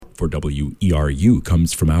for WERU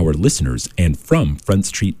comes from our listeners and from Front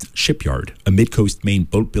Street Shipyard, a mid-coast Maine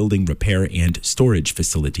boat building, repair, and storage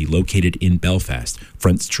facility located in Belfast.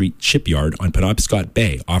 Front Street Shipyard on Penobscot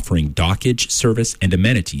Bay, offering dockage, service, and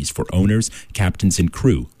amenities for owners, captains, and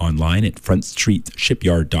crew. Online at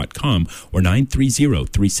frontstreetshipyard.com or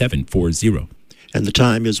 930-3740. And the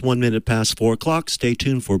time is 1 minute past 4 o'clock. Stay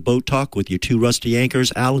tuned for Boat Talk with your two rusty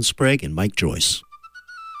anchors, Alan Sprague and Mike Joyce.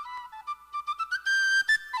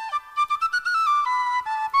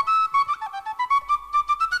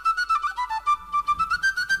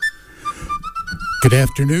 Good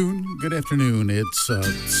afternoon. Good afternoon. It's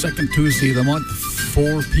second Tuesday of the month,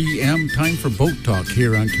 4 p.m. Time for Boat Talk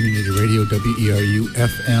here on Community Radio, WERU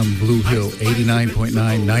FM, Blue Hill,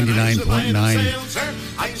 89.9, 99.9.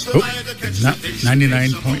 Oh, not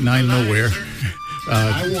 99.9 nowhere.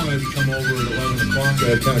 I wanted to come over at 11 o'clock,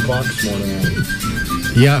 10 o'clock this morning.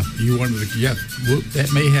 Yeah, you wanted to, yeah. Well,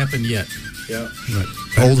 that may happen yet. Yeah. But,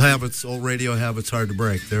 Old habits, old radio habits, hard to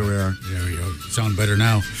break. There we are. There we go. Sound better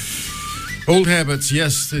now. Old habits,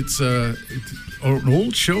 yes. It's an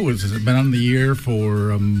old show. It's been on the air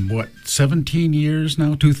for, 17 years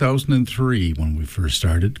now? 2003 when we first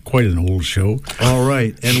started. Quite an old show. All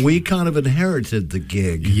right. And we kind of inherited the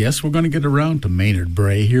gig. Yes, we're going to get around to Maynard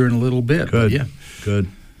Bray here in a little bit. Good. Yeah. Good.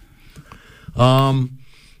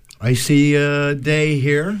 I see a day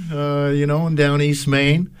here, in down East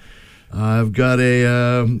Maine. I've got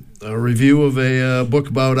a review of a book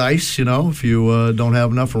about ice. If you don't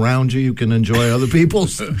have enough around you, you can enjoy other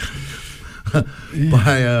people's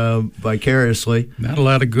vicariously. Not a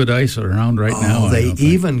lot of good ice around right now. They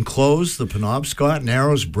even closed the Penobscot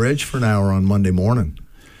Narrows Bridge for an hour on Monday morning.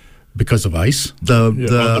 Because of ice?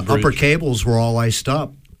 The upper cables were all iced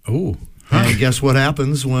up. Oh. And guess what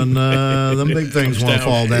happens when them big things won't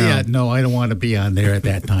fall down? Yeah, no, I don't want to be on there at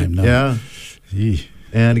that time. No. Yeah. Eesh.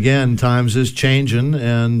 And again, times is changing,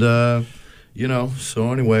 and, so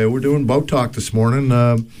anyway, we're doing Boat Talk this morning.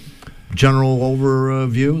 General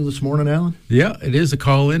overview this morning, Alan? Yeah, it is a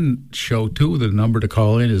call-in show, too. The number to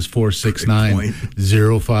call in is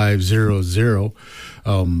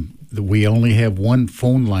 469-0500. We only have one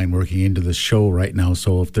phone line working into the show right now,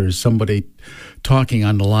 so if there's somebody talking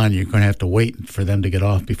on the line, you're going to have to wait for them to get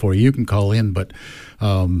off before you can call in, but...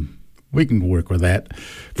 we can work with that.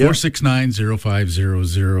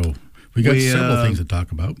 469-0500. We got several things to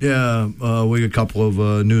talk about. Yeah, we got a couple of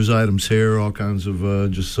news items here, all kinds of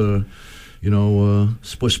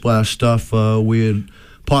splish-splash stuff. We'd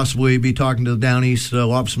possibly be talking to the Down East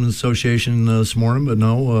Lobstermen Association this morning, but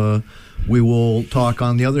no. We will talk,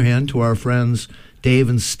 on the other hand, to our friends Dave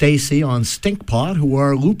and Stacy on Stinkpot, who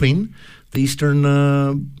are looping the eastern...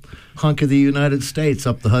 hunk of the United States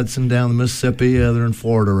up the Hudson, down the Mississippi. They're in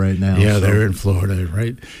Florida right now. Yeah, they're in Florida,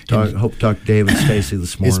 right? Hope to talk to Dave and Stacy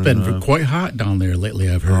this morning. It's been quite hot down there lately,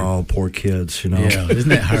 I've heard. Oh, poor kids, Yeah, isn't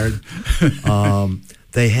that hard?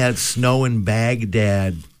 They had snow in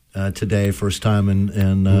Baghdad today, first time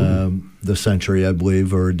in the century, I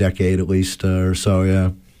believe, or a decade at least, or so, yeah.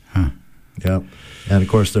 Huh. Yeah. And, of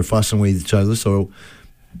course, they're fussing with each other, so...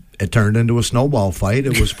 It turned into a snowball fight.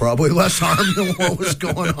 It was probably less harm than what was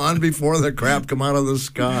going on before the crap come out of the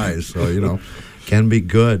sky. So, can be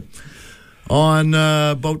good. On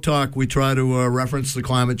Boat Talk, we try to reference the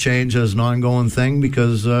climate change as an ongoing thing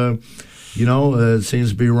because, it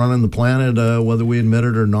seems to be running the planet whether we admit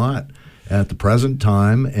it or not at the present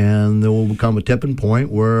time. And there will become a tipping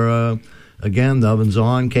point where, again, the oven's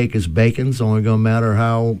on, cake is baking. It's only going to matter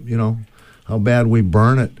how bad we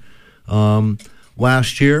burn it.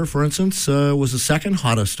 Last year, for instance, was the second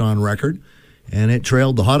hottest on record, and it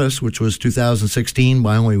trailed the hottest, which was 2016,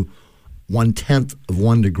 by only 1/10 of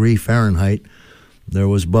 1 degree Fahrenheit. There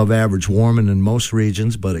was above-average warming in most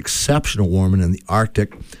regions, but exceptional warming in the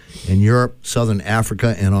Arctic, in Europe, Southern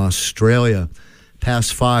Africa, and Australia.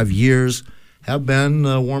 Past 5 years have been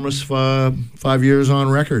the warmest 5 years on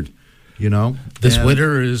record. This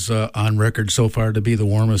winter is on record so far to be the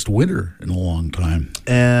warmest winter in a long time.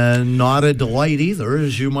 And not a delight either,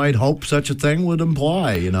 as you might hope such a thing would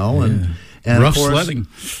imply, Yeah. And rough of course, sledding.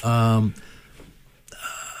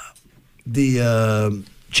 The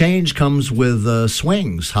change comes with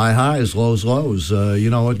swings, high highs, lows lows.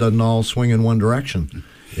 It doesn't all swing in one direction.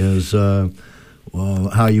 Is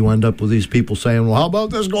how you end up with these people saying, well, how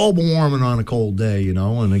about this global warming on a cold day,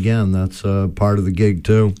 And again, that's part of the gig,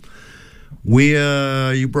 too.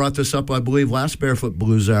 You brought this up, I believe, last Barefoot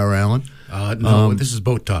Blues Hour, Alan. No, this is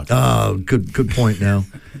Boat Talk. Good point now.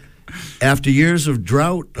 After years of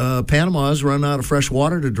drought, Panama has run out of fresh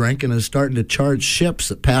water to drink and is starting to charge ships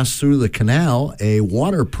that pass through the canal a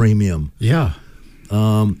water premium. Yeah.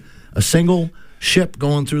 A single ship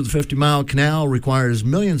going through the 50-mile canal requires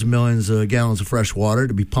millions and millions of gallons of fresh water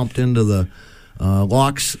to be pumped into the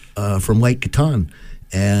locks from Lake Catun.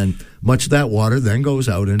 And much of that water then goes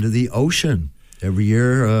out into the ocean. Every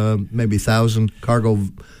year, maybe 1,000 cargo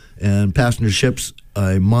and passenger ships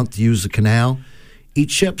a month use the canal.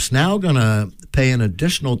 Each ship's now going to pay an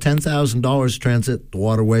additional $10,000 to transit the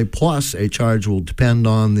waterway, plus a charge will depend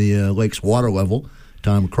on the lake's water level,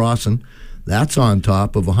 time of crossing. That's on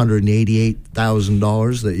top of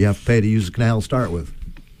 $188,000 that you have to pay to use the canal to start with.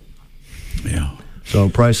 Yeah. So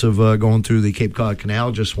price of going through the Cape Cod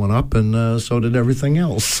Canal just went up, and so did everything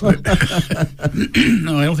else. No, I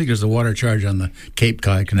don't think there's a water charge on the Cape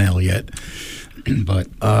Cod Canal yet. But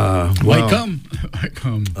might come.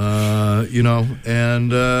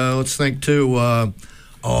 And let's think, too.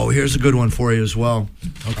 Here's a good one for you as well.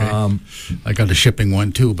 Okay. I got a shipping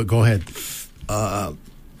one, too, but go ahead. A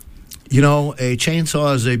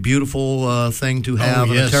chainsaw is a beautiful thing to have,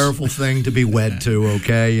 and a terrible thing to be wed to,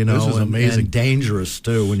 okay? This is amazing. And dangerous,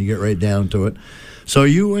 too, when you get right down to it. So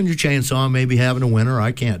you and your chainsaw may be having a winter.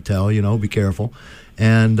 I can't tell, be careful.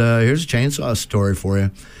 And here's a chainsaw story for you.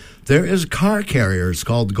 There is a car carrier. It's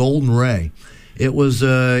called the Golden Ray. It was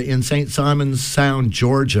in St. Simons Sound,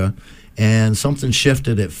 Georgia, and something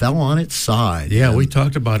shifted. It fell on its side. Yeah, we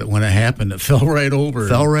talked about it when it happened. It fell right over.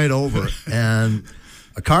 And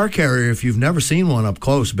a car carrier, if you've never seen one up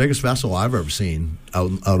close, biggest vessel I've ever seen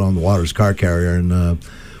out on the water is a car carrier. And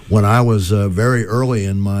when I was very early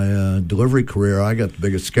in my delivery career, I got the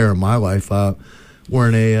biggest scare of my life. We're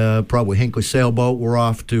in a probably Hinckley sailboat. We're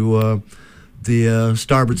off to the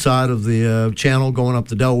starboard side of the channel going up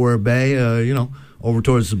the Delaware Bay, over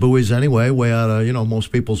towards the buoys anyway, way out of,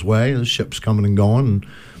 most people's way. The ship's coming and going. And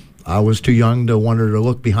I was too young to wonder to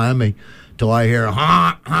look behind me till I hear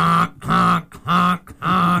honk, honk, honk, honk,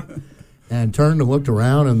 honk, and turned and looked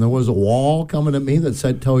around, and there was a wall coming at me that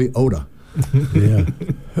said Toyota. Yeah.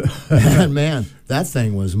 And, man, that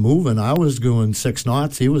thing was moving. I was doing 6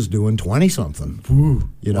 knots. He was doing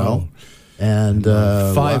 20-something, Wow. And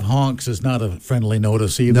 5 honks is not a friendly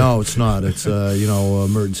notice either. No, it's not. It's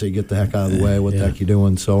emergency. Get the heck out of the way. What the heck you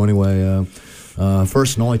doing? So anyway,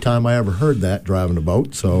 first and only time I ever heard that driving a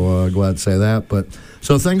boat. So glad to say that. But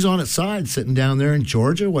so things on its side, sitting down there in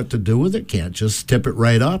Georgia. What to do with it? Can't just tip it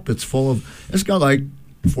right up. It's got like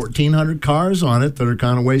 1,400 cars on it that are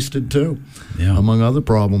kind of wasted too, among other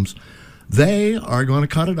problems. They are going to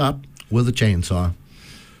cut it up with a chainsaw.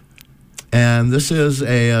 And this is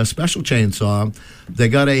a special chainsaw. They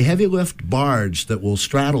got a heavy lift barge that will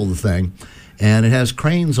straddle the thing, and it has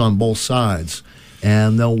cranes on both sides.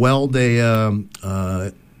 And they'll weld a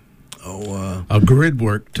grid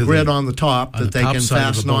work to grid on the top that they can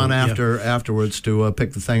fasten on afterwards to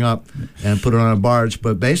pick the thing up and put it on a barge.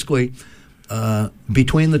 But basically,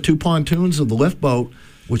 between the 2 pontoons of the lift boat,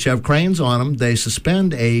 which have cranes on them, they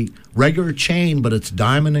suspend a regular chain, but it's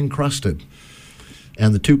diamond encrusted.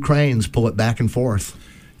 And the 2 cranes pull it back and forth.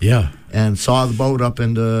 Yeah. And saw the boat up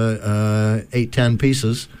into 8-10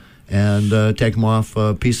 pieces and take them off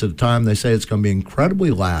a piece at a time. They say it's going to be incredibly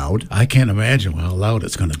loud. I can't imagine how loud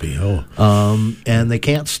it's going to be. And they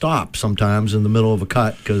can't stop sometimes in the middle of a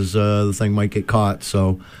cut because the thing might get caught.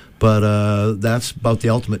 But that's about the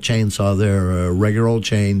ultimate chainsaw there. A regular old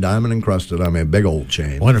chain, diamond encrusted. I mean, a big old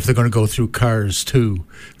chain. I wonder if they're going to go through cars, too.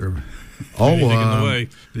 The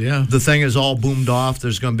thing is all boomed off.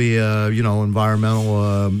 There's going to be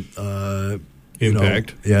environmental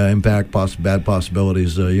impact. Impact, bad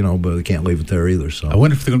possibilities. But they can't leave it there either. So I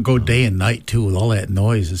wonder if they're going to go day and night too with all that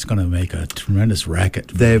noise. It's going to make a tremendous racket.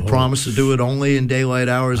 They've promised to do it only in daylight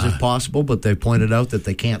hours if possible, but they pointed out that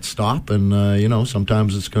they can't stop, and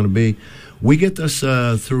sometimes it's going to be. We get this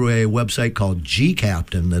through a website called G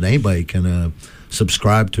Captain that anybody can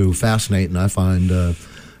subscribe to. Fascinating, I find.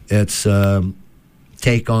 It's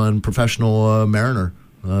take on professional mariner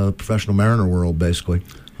world, basically,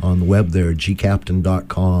 on the web there,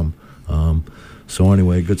 gcaptain.com. So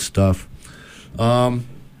anyway, good stuff. What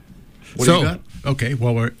do you got? Okay,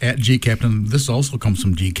 well, we're at G Captain. This also comes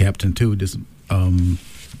from G Captain, too. This,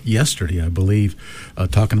 yesterday, I believe,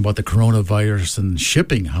 talking about the coronavirus and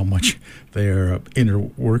shipping, how much they're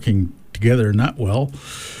interworking together not well.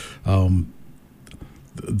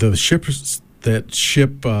 The shippers that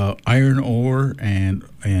ship iron ore and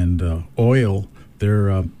oil,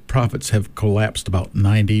 their profits have collapsed about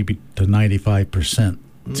 90 to 95%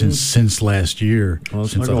 since last year. Well,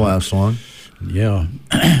 it's not going to last long. Yeah,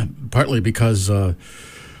 partly because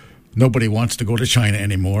nobody wants to go to China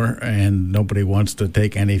anymore, and nobody wants to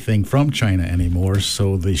take anything from China anymore.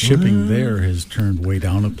 So the shipping there has turned way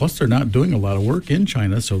down. And plus, they're not doing a lot of work in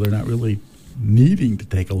China, so they're not really needing to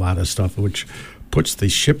take a lot of stuff, which puts the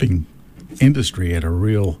shipping industry at a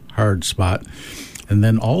real hard spot. And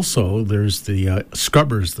then also there's the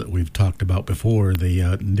scrubbers that we've talked about before,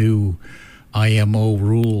 the new IMO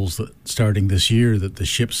rules that starting this year that the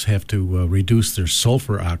ships have to reduce their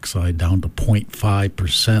sulfur oxide down to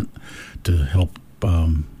 0.5% to help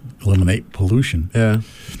eliminate pollution. Yeah.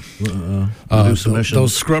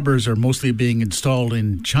 Those scrubbers are mostly being installed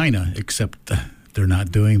in China, except they're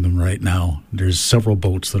not doing them right now. There's several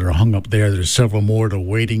boats that are hung up there. There's several more that are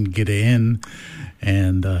waiting to get in,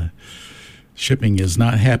 and shipping is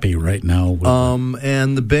not happy right now.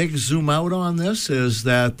 And the big zoom out on this is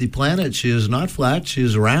that the planet, she is not flat, she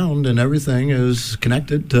is round, and everything is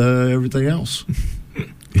connected to everything else.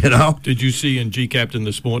 You know? Did you see in G-Captain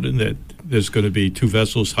this morning that there's going to be 2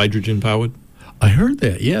 vessels hydrogen-powered? I heard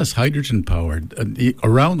that, yes, hydrogen-powered.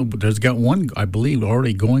 There's got one, I believe,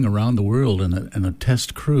 already going around the world in a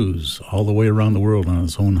test cruise all the way around the world on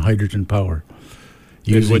its own hydrogen power.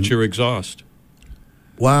 And what's your exhaust?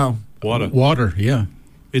 Wow. Water, yeah.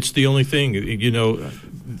 It's the only thing. You know,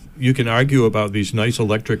 you can argue about these nice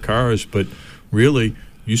electric cars, but really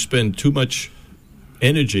you spend too much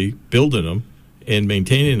energy building them and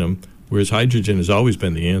maintaining them, whereas hydrogen has always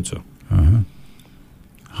been the answer. Uh-huh.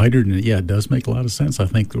 Hydrogen, yeah, it does make a lot of sense. I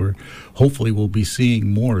think hopefully we'll be seeing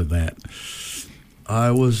more of that. I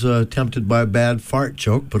was tempted by a bad fart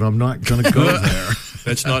joke, but I'm not going to go there.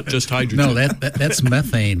 That's not just hydrogen. No, that's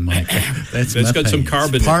methane, Mike. That's methane. Got some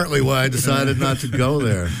carbon. That's partly why I decided not to go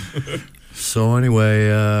there. So anyway,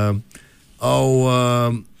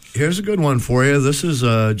 here's a good one for you. This is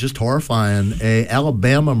just horrifying. A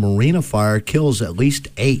Alabama marina fire kills at least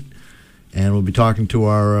 8. And we'll be talking to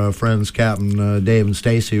our friends, Captain Dave and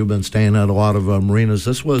Stacy, who've been staying at a lot of marinas.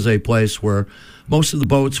 This was a place where most of the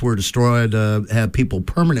boats were destroyed, had people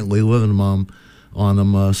permanently living on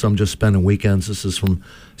them, some just spending weekends. This is from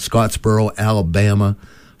Scottsboro, Alabama.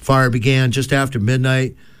 Fire began just after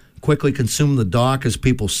midnight, quickly consumed the dock as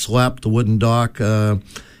people slept, the wooden dock, and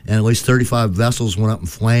at least 35 vessels went up in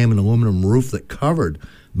flame. An aluminum roof that covered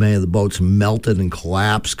many of the boats melted and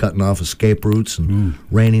collapsed, cutting off escape routes and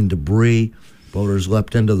raining debris. Boaters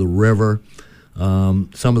leapt into the river. Some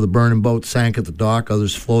of the burning boats sank at the dock.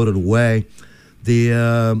 Others floated away.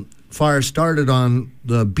 The fire started on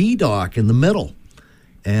the B dock in the middle.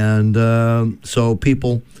 And so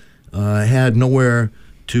people had nowhere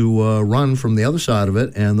to run from the other side of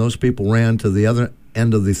it. And those people ran to the other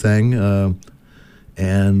end of the thing.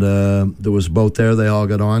 And there was a boat there. They all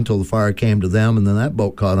got on until the fire came to them, and then that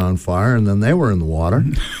boat caught on fire, and then they were in the water.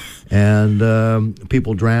 And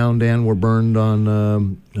people drowned and were burned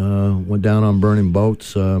went down on burning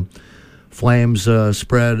boats. Flames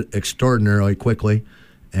spread extraordinarily quickly,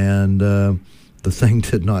 and the thing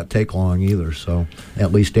did not take long either. So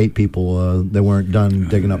at least 8 people, they weren't done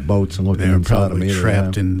digging up boats and looking inside them either.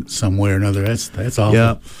 Trapped in some way or another. That's awful.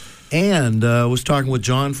 Yeah. And I was talking with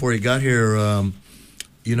John before he got here.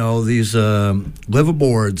 These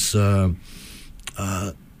liveaboards,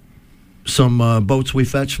 some boats we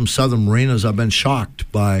fetch from southern marinas, I've been shocked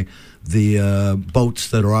by the boats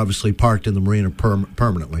that are obviously parked in the marina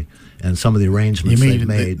permanently and some of the arrangements they've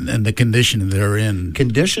made. And the condition they're in.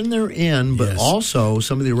 But yes. Also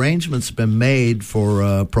some of the arrangements have been made for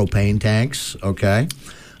propane tanks, okay?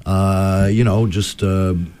 Got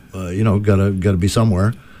to be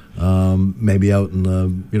somewhere. Maybe out in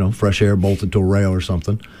the fresh air bolted to a rail or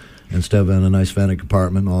something instead of in a nice vented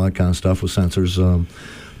compartment and all that kind of stuff with sensors.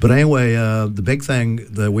 But anyway, the big thing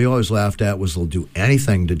that we always laughed at was they'll do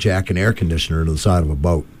anything to jack an air conditioner to the side of a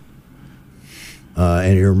boat.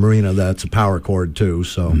 And your marina, that's a power cord too.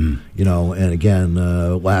 So, and again,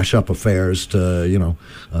 lash up affairs to,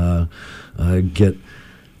 get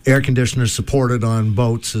air conditioners supported on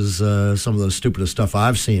boats is some of the stupidest stuff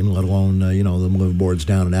I've seen, let alone, the liveaboards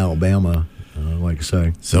down in Alabama, like I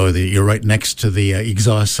say. So you're right next to the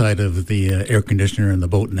exhaust side of the air conditioner and the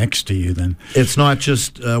boat next to you then? It's not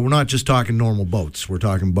just, we're not just talking normal boats. We're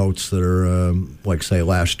talking boats that are, like I say,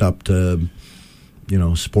 lashed up to,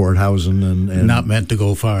 sport housing and not meant to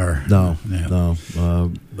go far. No.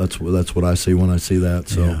 That's what I see when I see that,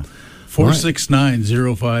 so... Yeah.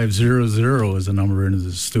 469-0500 is a number in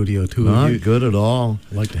the studio, too. Not good at all.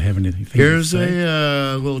 I'd like to have anything. Here's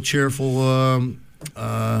a little cheerful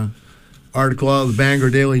article out of the Bangor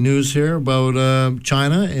Daily News here about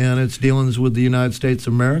China and its dealings with the United States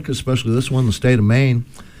of America, especially this one, the state of Maine.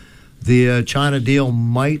 The China deal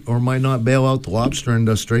might or might not bail out the lobster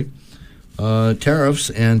industry. Tariffs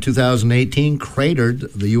in 2018 cratered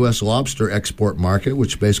the U.S. lobster export market,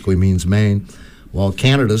 which basically means Maine, while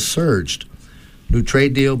Canada surged. New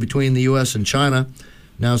trade deal between the U.S. and China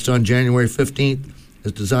announced on January 15th,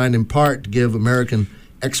 is designed in part to give American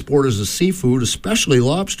exporters of seafood, especially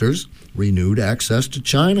lobsters, renewed access to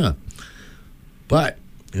China. But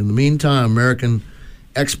in the meantime, American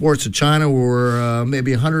exports to China were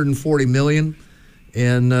maybe $140 million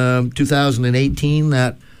in 2018.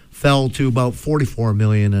 That fell to about $44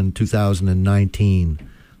 million in 2019.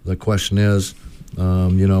 The question is,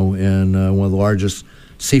 in one of the largest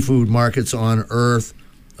seafood markets on earth,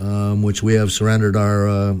 which we have surrendered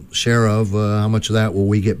our share of, how much of that will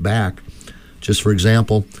we get back? Just for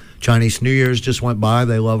example, Chinese New Year's just went by.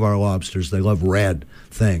 They love our lobsters. They love red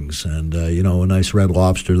things. And, a nice red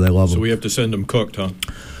lobster, they love them. So we have to send them cooked, huh?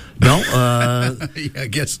 No. I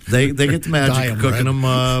guess they get the magic of cooking them.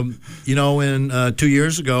 2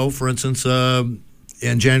 years ago, for instance,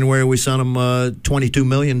 in January, we sent them $22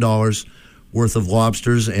 million worth of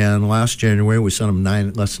lobsters. And last January, we sent them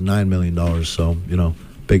less than $9 million. So,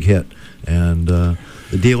 big hit. And the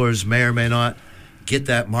dealers may or may not get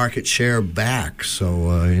that market share back.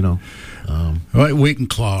 So, we can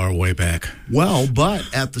claw our way back. Well, but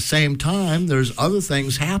at the same time, there's other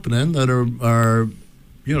things happening that are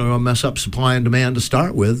mess up supply and demand to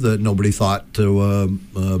start with that nobody thought to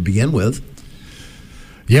begin with.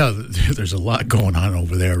 Yeah, there's a lot going on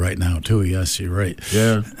over there right now, too. Yes, you're right.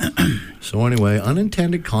 Yeah. So anyway,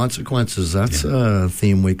 unintended consequences. That's a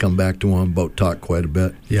theme we come back to on Boat Talk quite a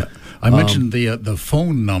bit. Yeah. I mentioned the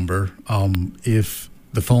phone number. If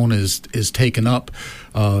the phone is taken up,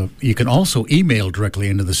 you can also email directly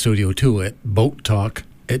into the studio, too, at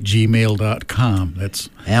boattalk@gmail.com. That's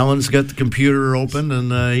Alan's got the computer open,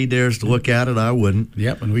 and he dares to look at it. I wouldn't.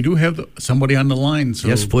 Yep, and we do have somebody on the line. So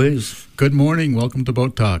yes, please. Good morning. Welcome to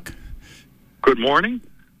Boat Talk. Good morning.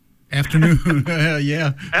 Afternoon.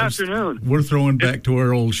 Yeah. Afternoon. We're throwing back to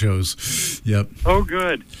our old shows. Yep. Oh,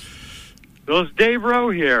 good. So it's Dave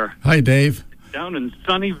Rowe here. Hi, Dave. Down in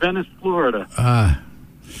sunny Venice, Florida.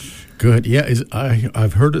 Good. Yeah,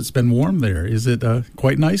 I've heard it's been warm there. Is it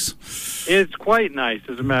quite nice? It's quite nice,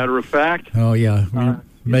 as a matter of fact. Oh, yeah. You're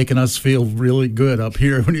making us feel really good up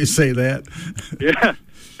here when you say that. Yeah.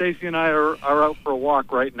 Stacy and I are out for a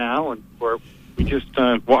walk right now, and we just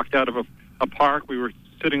walked out of a park. We were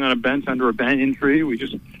sitting on a bench under a banyan tree. We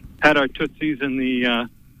just had our tootsies in the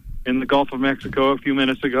Gulf of Mexico a few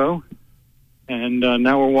minutes ago, and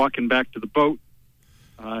now we're walking back to the boat.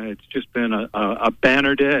 It's just been a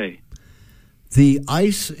banner day. The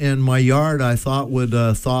ice in my yard, I thought, would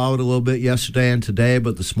thaw out a little bit yesterday and today,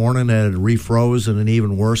 but this morning it had refroze in an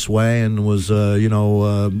even worse way and was,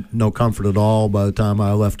 no comfort at all by the time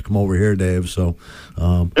I left to come over here, Dave. So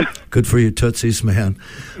good for you, Tootsies, man.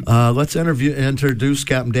 Let's introduce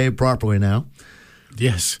Captain Dave properly now.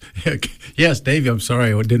 Yes. Yes, Dave, I'm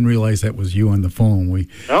sorry. I didn't realize that was you on the phone.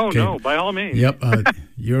 No, by all means. Yep.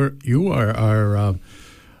 You are our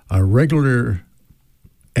regular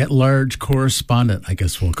at-large correspondent, I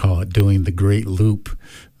guess we'll call it, doing the Great Loop,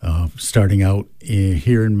 starting out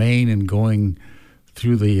here in Maine and going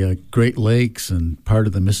through the Great Lakes and part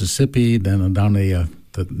of the Mississippi, then down the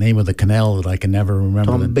name of the canal that I can never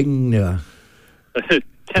remember.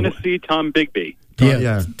 Tennessee Tom Bigby.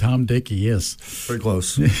 Yeah, Tom Dickey, yes. Pretty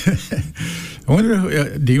close. I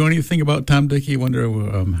wonder, do you know anything about Tom Dickey? I wonder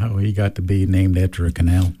how he got to be named after a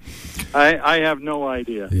canal. I have no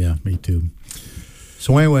idea. Yeah, me too.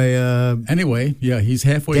 So anyway, he's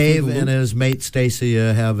halfway Dave through the and his mate Stacy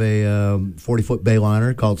have a 40-foot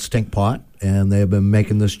bayliner called Stink Pot, and they have been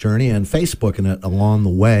making this journey and Facebooking it along the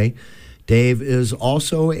way. Dave is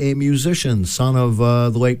also a musician, son of the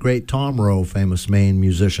late, great Tom Rowe, famous Maine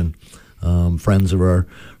musician. Friends of our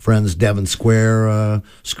friends, Devon Square,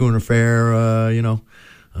 Schooner Fair,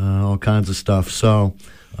 all kinds of stuff. So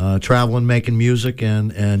traveling, making music,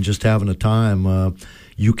 and just having a time.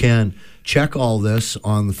 You can check all this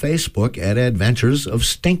on the Facebook at Adventures of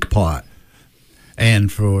Stinkpot.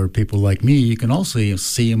 And for people like me, you can also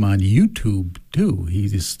see him on YouTube, too. He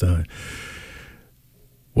just, I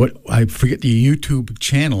forget the YouTube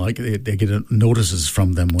channel. I get notices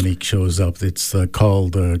from them when he shows up. It's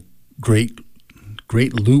called Great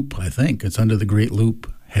Loop, I think. It's under the Great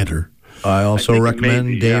Loop header. I also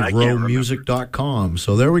recommend DaveRoweMusic.com.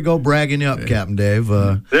 So there we go, bragging you up, Captain Dave.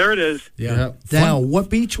 There it is. Yeah. Now,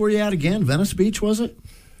 what beach were you at again? Venice Beach, was it?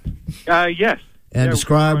 Yes. And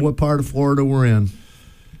describe what part of Florida we're in.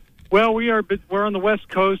 Well, we're on the West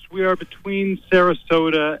Coast. We are between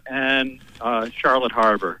Sarasota and Charlotte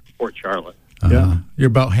Harbor, Port Charlotte. Yeah. You're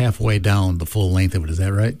about halfway down the full length of it. Is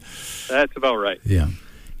that right? That's about right. Yeah.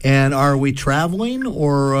 And are we traveling,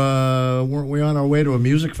 or weren't we on our way to a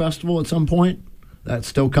music festival at some point? That's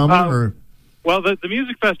still coming, or? Well, the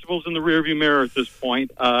music festival's in the rearview mirror at this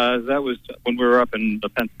point. That was when we were up in the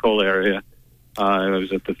Pensacola area. I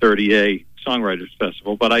was at the 30A Songwriters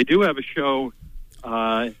Festival. But I do have a show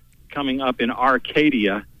coming up in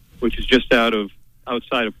Arcadia, which is just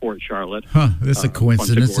outside of Port Charlotte. That's a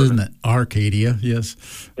coincidence, isn't it? Arcadia,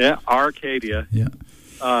 yes. Yeah, Arcadia. Yeah.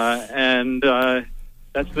 And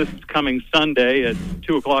that's this coming Sunday at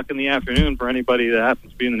 2:00 in the afternoon for anybody that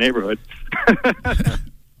happens to be in the neighborhood.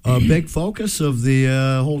 A big focus of the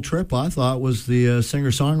whole trip, I thought, was the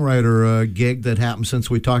singer-songwriter gig that happened since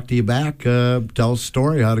we talked to you back. Tell us a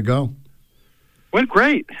story. How'd it go? Went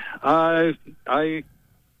great. I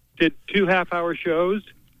did 2 half-hour shows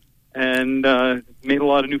and made a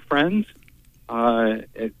lot of new friends.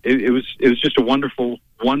 It was just a wonderful,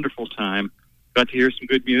 wonderful time. Got to hear some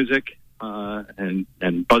good music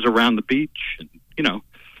and buzz around the beach and,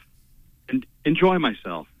 and enjoy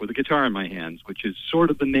myself with a guitar in my hands, which is sort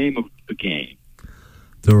of the name of the game.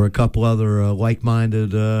 There were a couple other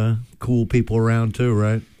like-minded, cool people around too,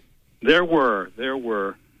 right? There were.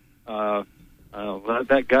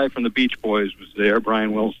 That guy from the Beach Boys was there,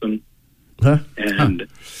 Brian Wilson. Huh? And,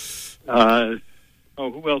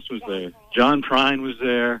 who else was there? John Prine was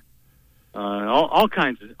there. All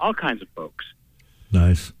kinds of folks.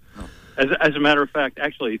 Nice. As a matter of fact,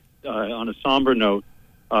 actually, on a somber note,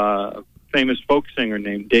 a famous folk singer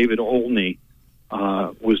named David Olney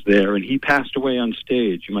was there, and he passed away on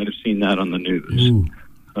stage. You might have seen that on the news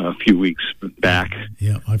a few weeks back.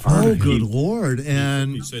 Yeah, I've heard. Oh, good Lord!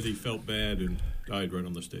 And he said he felt bad and died right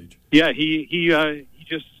on the stage. Yeah, he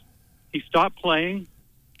stopped playing.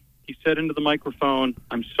 He said into the microphone,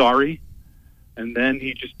 "I'm sorry," and then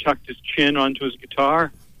he just tucked his chin onto his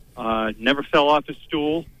guitar. Never fell off his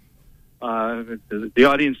stool. The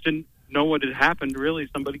audience didn't know what had happened, really.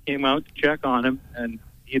 Somebody came out to check on him, and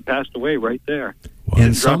he had passed away right there. Wow. He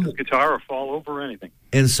didn't drop his guitar or fall over or anything.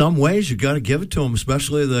 In some ways, you got to give it to him,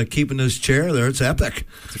 especially the keeping his chair there. It's epic,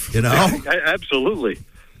 Absolutely.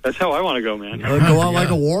 That's how I want to go, man. Go out like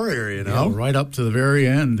a warrior, Yeah, right up to the very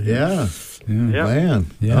end. Yeah. Man.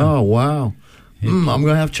 Yeah. Oh, wow. I'm going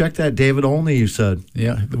to have to check that David Olney, you said.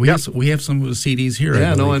 Yeah, we have some of the CDs here.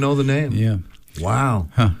 Yeah, I know the name. Yeah. Wow.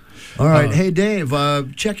 Huh. All right. Hey, Dave,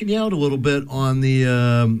 checking you out a little bit on the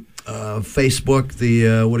Facebook,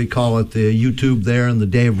 the, what do you call it, the YouTube there, and the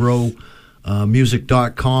Dave Rowe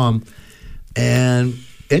music.com. And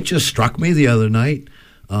it just struck me the other night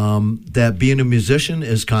that being a musician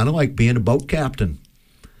is kind of like being a boat captain.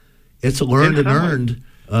 It's a learned and earned.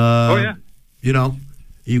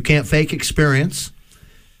 You can't fake experience.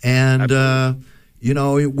 And,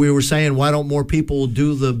 we were saying, why don't more people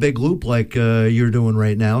do the big loop like you're doing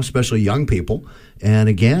right now, especially young people? And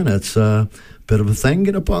again, it's a bit of a thing.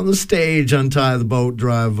 Get up on the stage, untie the boat,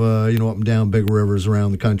 drive, up and down big rivers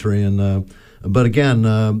around the country. And but again,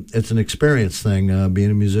 it's an experience thing,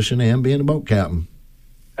 being a musician and being a boat captain.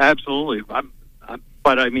 Absolutely. But,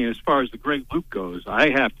 as far as the great loop goes, I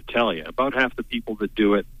have to tell you, about half the people that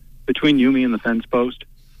do it, between you, me, and the fence post,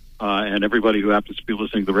 and everybody who happens to be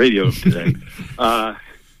listening to the radio today, about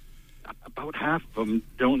half of them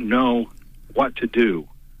don't know what to do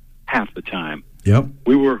half the time. Yep.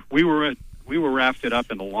 We were rafted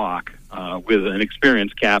up in a lock with an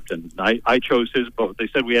experienced captain. I chose his boat. They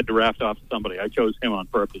said we had to raft off somebody. I chose him on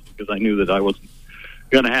purpose because I knew that I wasn't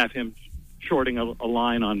going to have him shorting a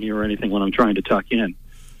line on me or anything when I'm trying to tuck in.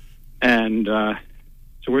 And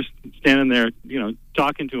so we're standing there,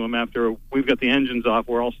 talking to him after we've got the engines off.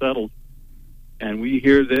 We're all settled. And we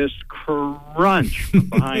hear this crunch from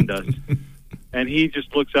behind us. And he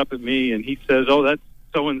just looks up at me and he says, "Oh, that's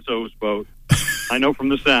so-and-so's boat. I know from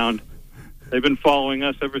the sound. They've been following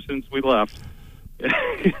us ever since we left."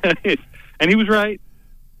 And he was right.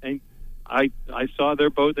 And I saw their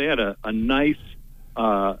boat. They had a nice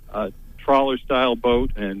trawler-style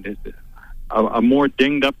boat, and a more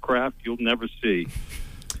dinged-up craft you'll never see.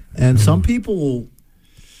 And some people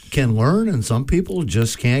can learn, and some people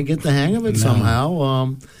just can't get the hang of it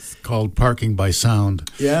somehow. It's called parking by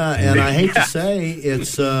sound. Yeah, and I hate to say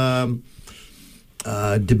it's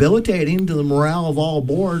debilitating to the morale of all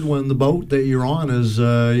aboard when the boat that you're on is,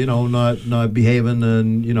 not behaving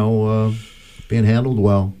and, being handled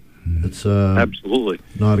well. It's absolutely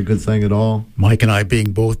not a good thing at all. Mike and I,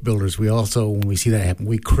 being boat builders, we also, when we see that happen,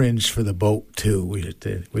 we cringe for the boat too.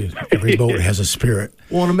 Every boat has a spirit.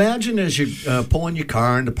 Well, and imagine as you're pulling your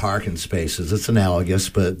car into parking spaces, it's analogous,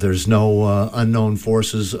 but there's no unknown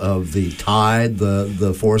forces of the tide,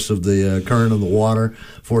 the force of the current of the water,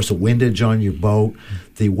 force of windage on your boat,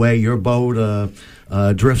 the way your boat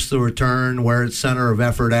drifts the return, where its center of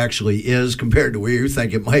effort actually is compared to where you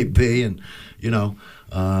think it might be, and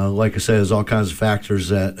like I say, there's all kinds of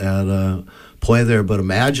factors at play there. But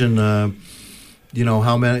imagine,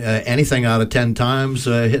 how many anything out of 10 times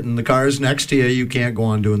hitting the cars next to you, you can't go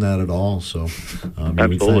on doing that at all. So,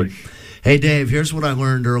 Absolutely. Hey, Dave, here's what I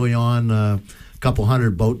learned early on, a couple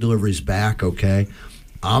hundred boat deliveries back. Okay,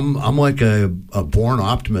 I'm like a born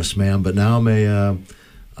optimist, man, but now I'm a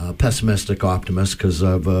pessimistic optimist because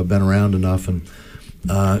I've been around enough. And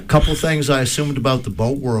a couple of things I assumed about the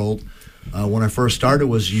boat world when I first started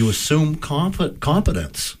was you assume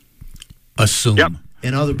competence. Assume. Yep.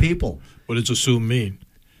 In other people. What does assume mean?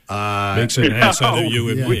 Makes an ass out of you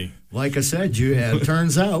and me. Like I said, it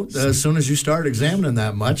turns out as soon as you start examining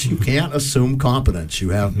that much, you can't assume competence.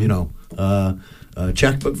 You have,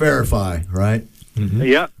 check but verify, right? Mm-hmm.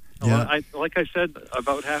 Yeah. Yeah. Well, like I said,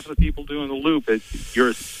 about half of the people doing the loop,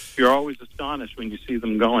 you're always astonished when you see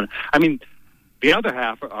them going. I mean, the other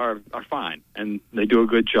half are fine, and they do a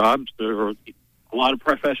good job. There are a lot of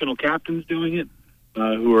professional captains doing it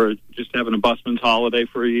who are just having a busman's holiday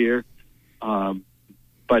for a year.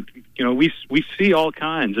 But, we see all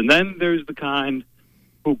kinds. And then there's the kind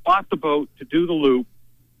who bought the boat to do the loop.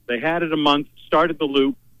 They had it a month, started the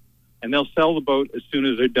loop, and they'll sell the boat as soon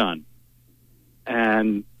as they're done.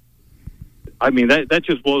 And, I mean, that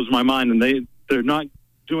just blows my mind. And they're not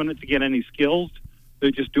doing it to get any skills.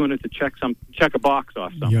 They're just doing it to check a box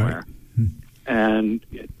off somewhere. Yeah. And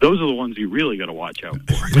those are the ones you really got to watch out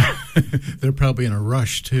for. They're probably in a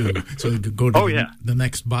rush, too, so they could go to the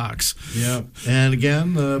next box. Yeah. And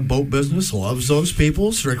again, the boat business loves those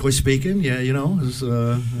people, strictly speaking. Yeah,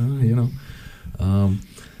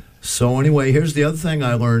 So anyway, here's the other thing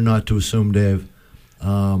I learned not to assume, Dave.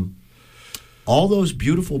 All those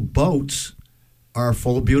beautiful boats are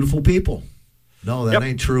full of beautiful people. No, that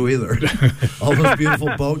ain't true either. All those beautiful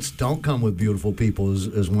boats don't come with beautiful people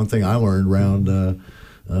is one thing I learned around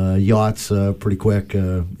yachts pretty quick.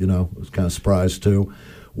 I was kind of surprised, too.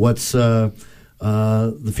 What's the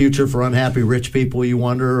future for unhappy rich people, you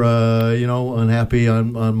wonder? Unhappy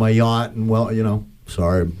on my yacht. And,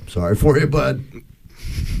 sorry for you, bud.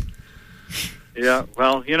 Yeah,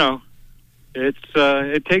 well,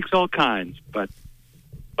 it takes all kinds. But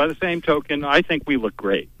by the same token, I think we look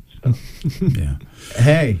great. So. Yeah.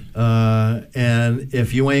 Hey, and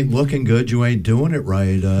if you ain't looking good, you ain't doing it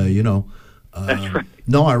right. That's right.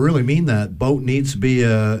 No, I really mean that. Boat needs to be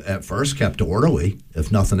at first kept orderly,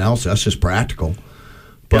 if nothing else. That's just practical.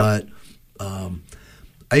 But I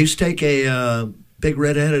used to take a big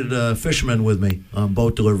red-headed fisherman with me on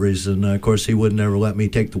boat deliveries, and of course he wouldn't ever let me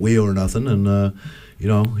take the wheel or nothing. And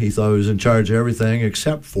he thought he was in charge of everything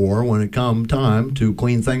except for when it come time to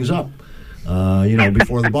clean things up.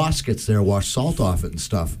 Before the boss gets there, wash salt off it and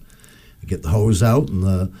stuff. Get the hose out and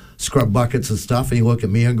the scrub buckets and stuff, and he looked at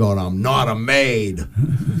me and going, "I'm not a maid,"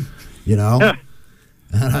 And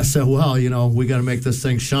I said, "Well, we got to make this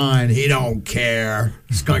thing shine." He don't care.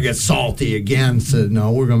 It's going to get salty again. Said,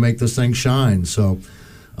 "No, we're going to make this thing shine." So,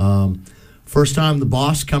 first time the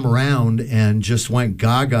boss come around and just went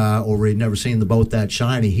gaga over he'd never seen the boat that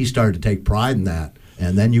shiny, he started to take pride in that.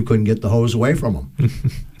 And then you couldn't get the hose away from him,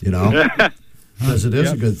 because it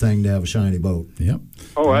is a good thing to have a shiny boat. Yep.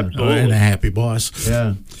 Oh, absolutely. And a happy boss.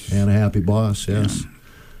 Yeah, and a happy boss, yes. Yeah.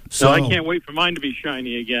 So I can't wait for mine to be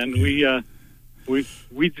shiny again.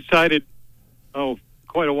 We decided,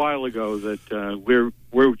 quite a while ago that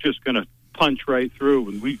we're just going to punch right through,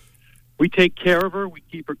 and we take care of her, we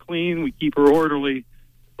keep her clean, we keep her orderly,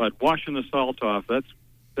 but washing the salt off, that's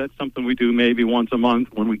something we do maybe once a month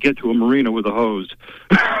when we get to a marina with a hose.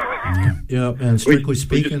 Yeah, and strictly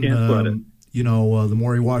speaking, the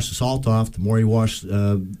more you wash the salt off, the more you wash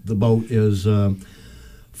the boat is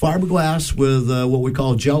fiberglass with what we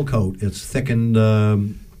call gel coat. It's thickened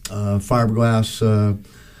fiberglass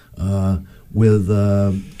with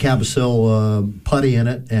Cabosil putty in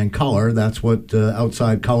it and color. That's what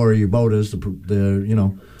outside color of your boat is.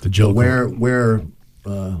 The gel wear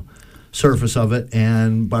surface of it,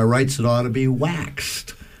 and by rights it ought to be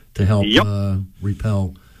waxed to help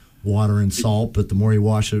repel water and salt. But the more you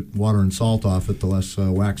wash it, water and salt off it, the less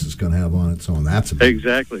wax it's going to have on it. So that's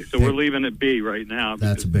exactly. So we're leaving it be right now.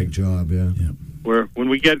 That's a big job. Yeah. When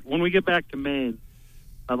we get back to Maine,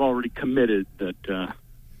 I've already committed that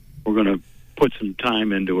we're going to put some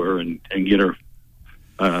time into her and get her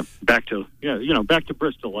back to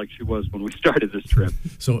Bristol like she was when we started this trip.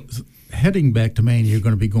 So heading back to Maine, you're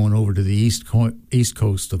going to be going over to the east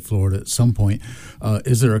coast of Florida at some point.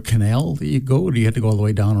 Is there a canal that you go, or do you have to go all the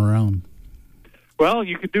way down around? Well,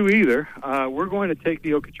 you could do either. We're going to take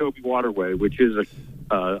the Okeechobee Waterway, which is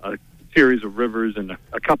a series of rivers and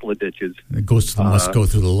a couple of ditches. It goes to must go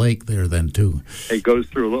through the lake there then too. It goes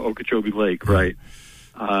through Okeechobee Lake, right?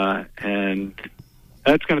 and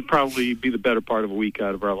that's going to probably be the better part of a week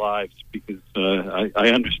out of our lives because I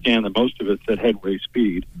understand that most of it's at headway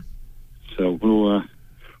speed. So we'll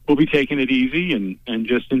be taking it easy and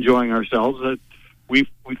just enjoying ourselves. We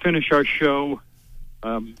finish our show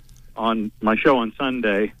on my show on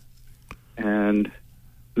Sunday, and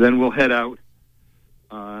then we'll head out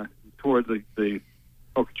toward the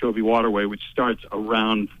Okeechobee Waterway, which starts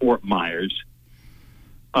around Fort Myers.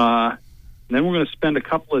 And then we're going to spend a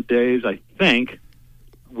couple of days, I think,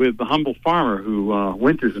 with the humble farmer who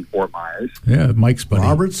winters in Fort Myers. Yeah, Mike's buddy.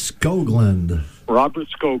 Robert Skoglund.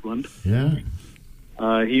 Yeah.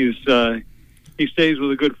 He stays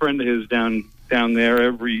with a good friend of his down there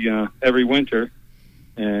every winter,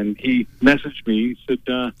 and he messaged me. He said,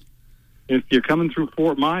 "If you're coming through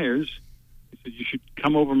Fort Myers, he said you should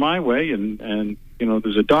come over my way, and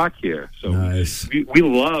there's a dock here." So nice. we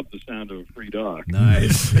love the sound of a free dock.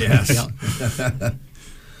 Nice. Yes.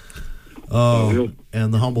 Oh,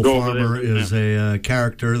 and the humble farmer is a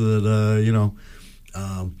character that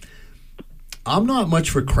I'm not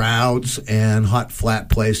much for crowds and hot, flat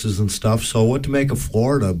places and stuff, so what to make of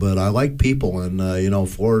Florida, but I like people, and,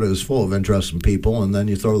 Florida is full of interesting people, and then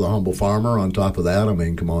you throw the humble farmer on top of that, I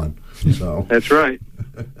mean, come on. So That's right.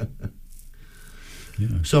 Yeah.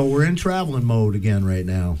 So we're in traveling mode again right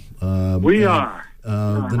now. We are.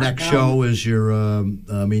 The next show is your,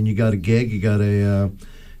 you got a gig, you got a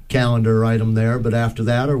calendar item there, but after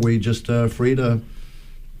that, are we just free to...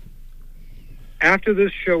 After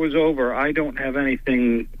this show is over, I don't have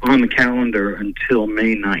anything on the calendar until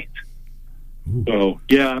May 9th. Ooh. So,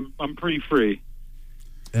 yeah, I'm pretty free.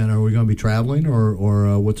 And are we going to be traveling,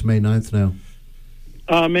 or what's May 9th now?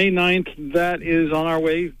 May 9th, that is on our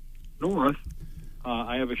way north.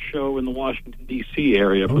 I have a show in the Washington, D.C.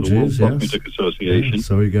 area for the World Folk Music Association. Yeah,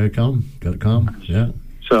 so you got to come, yeah.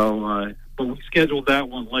 So, but we scheduled that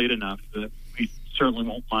one late enough that we certainly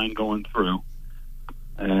won't mind going through.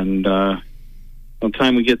 And by the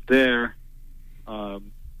time we get there,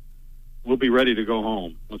 we'll be ready to go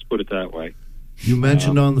home. Let's put it that way. You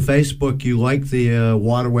mentioned on the Facebook you like the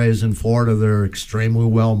waterways in Florida. They're extremely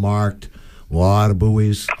well marked. A lot of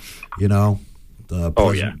buoys,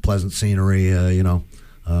 pleasant scenery,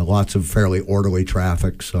 lots of fairly orderly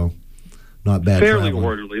traffic, so not bad. Fairly traveling.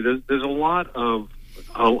 orderly. There's a lot of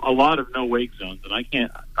no wake zones, and I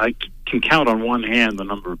can count on one hand the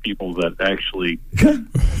number of people that actually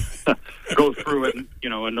go through it,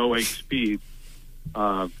 a no wake speed.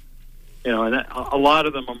 And a lot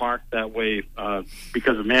of them are marked that way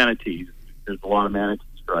because of manatees. There's a lot of manatee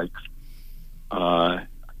strikes.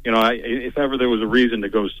 If ever there was a reason to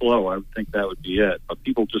go slow, I would think that would be it. But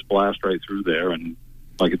people just blast right through there, and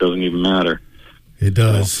like it doesn't even matter. It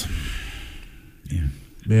does.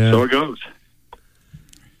 Yeah. So it goes.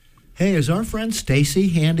 Hey, is our friend Stacy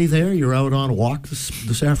handy there? You're out on a walk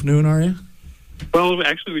this afternoon, are you? Well,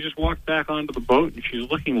 actually, we just walked back onto the boat, and she's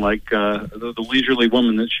looking like the leisurely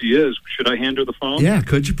woman that she is. Should I hand her the phone? Yeah,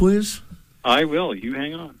 could you please? I will. You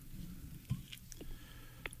hang on.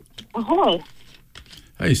 Hello.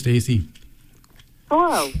 Hi, Stacy.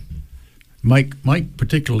 Hello. Mike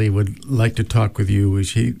particularly would like to talk with you.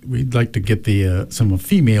 We'd like to get some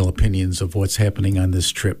female opinions of what's happening on this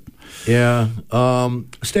trip. Yeah.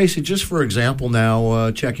 Stacy, just for example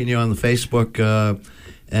now, checking you on the Facebook,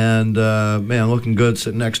 and man, looking good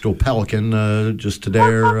sitting next to a pelican just today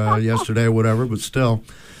or yesterday or whatever, but still.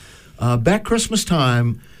 Back Christmas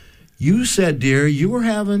time, you said, dear, you were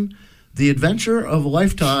having the adventure of a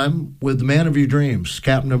lifetime with the man of your dreams,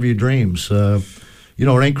 captain of your dreams. It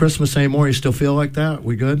ain't Christmas anymore. You still feel like that?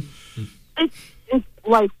 We good? It's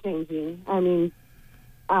life-changing. I mean,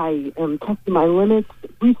 I am testing my limits.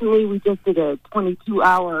 Recently, we just did a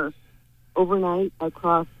 22-hour overnight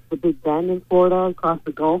across the Big Bend in Florida, across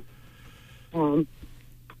the Gulf. And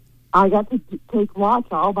I got to take watch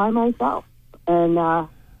all by myself. And,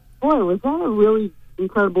 boy, was that a really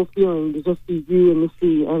incredible feeling to just be you in the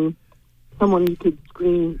sea and someone you could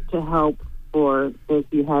scream to help for if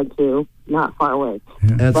you had to, not far away.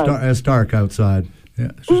 Yeah. It's dark outside.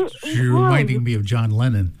 Yeah, she's reminding me of John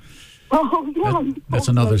Lennon. Oh, yeah. That's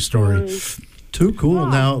another story. Too cool. Yeah.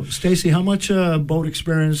 Now, Stacy, how much boat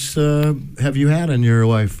experience have you had in your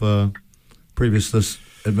life previous to this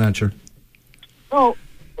adventure? Well,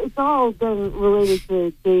 it's all been related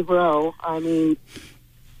to Dave Rowe. I mean,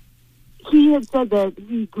 he had said that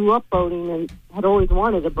he grew up boating and had always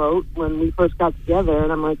wanted a boat when we first got together,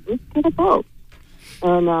 and I'm like, let's get a boat.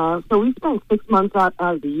 And so we spent 6 months out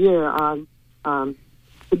of the year on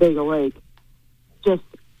Sebago Lake, just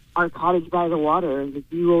our cottage by the water, and the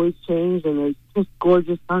view always changed, and there's just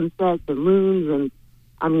gorgeous sunsets and moons, and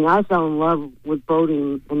I mean, I fell in love with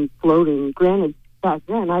boating and floating. Granted, back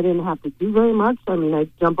then I didn't have to do very much. I mean,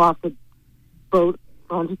 I'd jump off the boat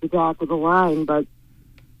onto the dock with a line, but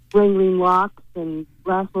wrangling locks and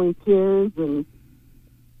wrestling piers and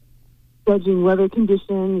judging weather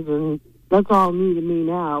conditions, and that's all new to me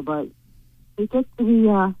now, but it gets to be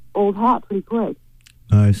old hat pretty quick.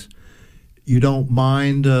 Nice. You don't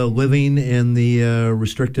mind living in the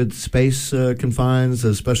restricted space confines,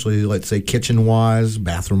 especially, let's say, kitchen-wise,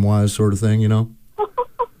 bathroom-wise sort of thing, you know?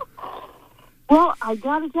 Well, I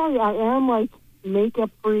got to tell you, I am, like,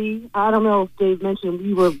 makeup-free. I don't know if Dave mentioned,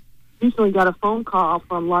 we recently got a phone call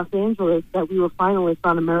from Los Angeles that we were finalists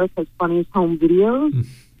on America's Funniest Home Videos.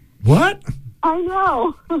 What? I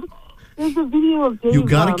know. There's a video of Dave. You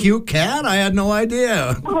got a cute cat? I had no idea.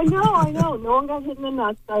 I know. No one got hit in the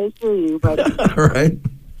nuts, I assure you. But, right.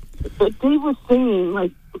 But Dave was singing,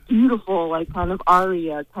 like, beautiful, like, kind of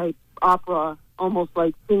aria-type opera, almost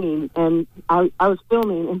like singing. And I was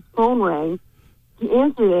filming, and his phone rang. He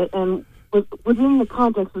answered it, and within the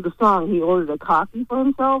context of the song, he ordered a coffee for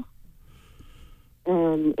himself.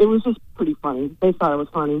 And it was just pretty funny. They thought it was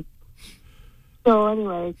funny. So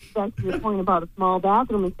anyway, back to your point about a small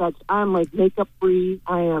bathroom and such, I'm like makeup free.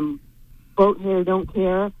 I am boat hair, don't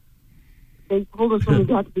care. They told us when we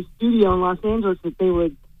got to the studio in Los Angeles that they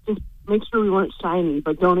would just make sure we weren't shiny,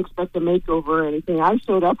 but don't expect a makeover or anything. I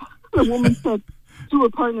showed up, the woman said to her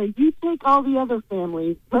partner, "You take all the other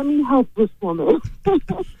families. Let me help this woman."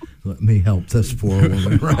 Let me help this poor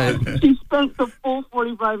woman, right? She spent the full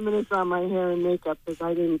 45 minutes on my hair and makeup because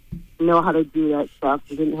I didn't know how to do that stuff.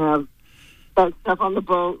 I didn't have that stuff on the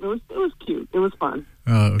boat. It was cute. It was fun.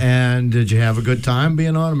 And did you have a good time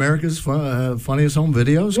being on America's Funniest Home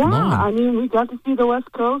Videos? Yeah, Come on. I mean, we got to see the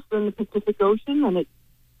West Coast and the Pacific Ocean, and it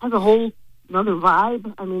has a whole another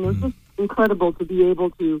vibe. I mean, it was just incredible to be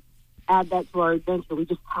able to add that to our adventure. We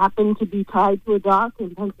just happened to be tied to a dock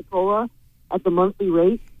in Pensacola at the monthly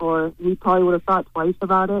rate, or we probably would have thought twice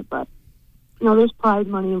about it, but, you know, there's prize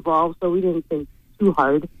money involved, so we didn't think too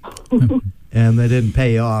hard. And they didn't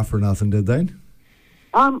pay you off or nothing, did they?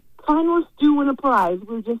 Finalists do win a prize.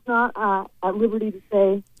 We're just not at liberty to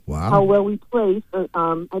say how well we placed. I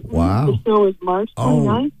think the show is March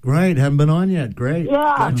 29th. Oh, right. Haven't been on yet. Great.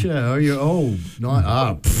 Yeah. Gotcha.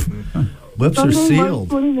 Lips Sunday, are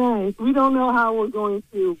sealed. March 29th. We don't know how we're going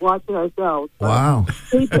to watch it ourselves. Wow.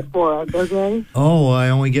 Tape it for us, okay? Oh, I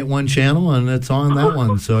only get one channel, and it's on that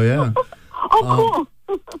one, so yeah. Oh,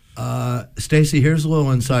 cool. Stacy, here's a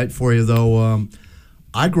little insight for you, though.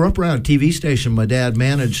 I grew up around a TV station. My dad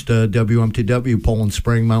managed WMTW, Poland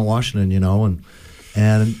Spring, Mount Washington, you know,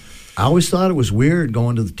 and I always thought it was weird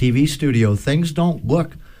going to the TV studio. Things don't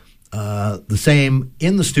look the same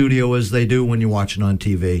in the studio as they do when you're watching on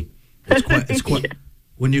TV. It's quite. Yeah.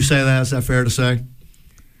 When you say that, is that fair to say?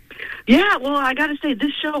 Yeah, well, I got to say,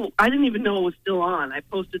 this show, I didn't even know it was still on. I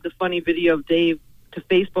posted the funny video of Dave to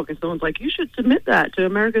Facebook, and someone's like, "You should submit that to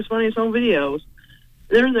America's Funniest Home Videos."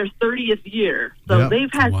 They're in their 30th year, so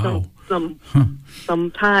they've had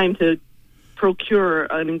some time to procure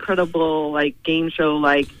an incredible like game show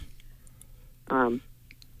like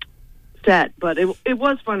set. But it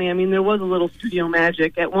was funny. I mean, there was a little studio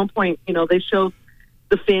magic at one point. You know, they showed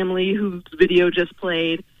the family whose video just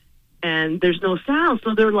played, and there's no sound,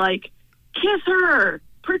 so they're like, "Kiss her,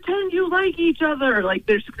 pretend you like each other," like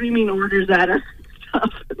they're screaming orders at us and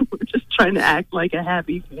stuff. And we're just trying to act like a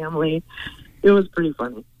happy family. It was pretty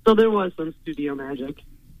funny. So there was some studio magic.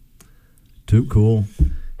 Too cool.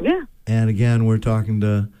 Yeah. And again, we're talking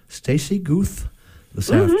to Stacy Guth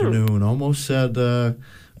this afternoon. Almost said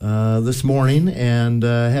this morning, and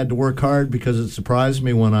had to work hard because it surprised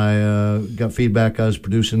me when I got feedback I was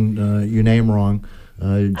producing your name wrong,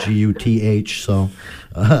 Guth. So,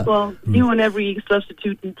 well, you and every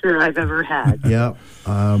substitute teacher I've ever had. Yeah,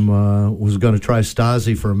 was going to try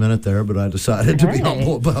Stasi for a minute there, but I decided to be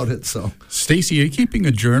humble about it. So, Stacy, are you keeping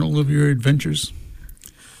a journal of your adventures?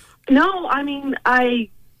 No, I mean I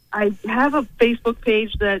have a Facebook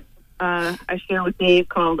page that I share with Dave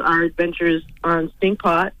called Our Adventures on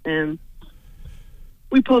Stinkpot, and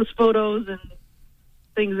we post photos and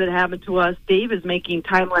things that happen to us. Dave is making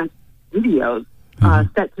time-lapse videos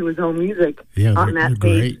set to his own music on that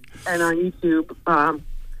page and on YouTube.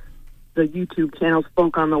 The YouTube channel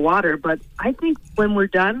Spoke on the Water. But I think when we're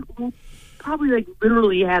done, we'll probably like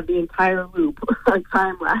literally have the entire loop on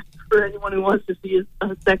time-lapse for anyone who wants to see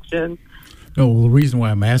a section. No, well, the reason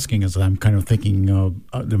why I'm asking is I'm kind of thinking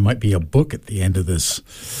there might be a book at the end of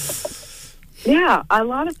this. Yeah, a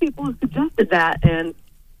lot of people have suggested that, and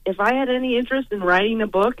if I had any interest in writing a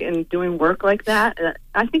book and doing work like that,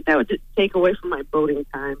 I think that would just take away from my boating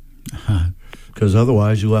time. because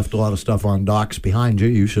otherwise you left a lot of stuff on docks behind you.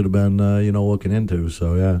 You should have been, looking into.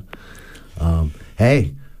 So yeah.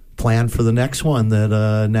 Hey, plan for the next one.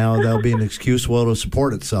 That now that'll be an excuse to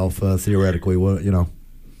support itself theoretically.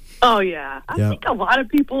 Oh yeah, I think a lot of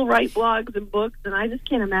people write blogs and books, and I just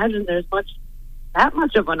can't imagine there's that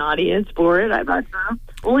much of an audience for it. I'm not sure.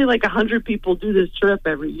 Only like 100 people do this trip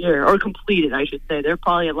every year, or complete it, I should say. There are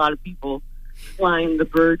probably a lot of people flying the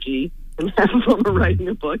Burgee and half of them are writing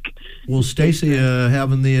a book. Well, Stacy,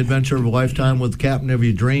 having the adventure of a lifetime with the captain of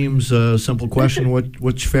your dreams, simple question,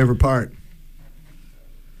 what's your favorite part?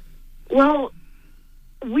 Well,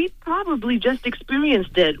 we probably just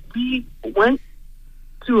experienced it. We went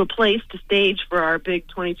to a place to stage for our big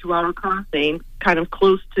 22-hour crossing, kind of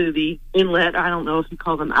close to the inlet. I don't know if you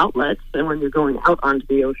call them outlets, and when you're going out onto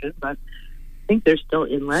the ocean, but I think they're still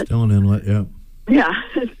inlets. Still an inlet, yeah. Yeah.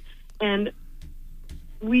 And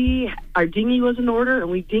our dinghy was in order,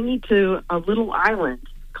 and we dinghied to a little island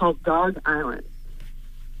called Dog Island.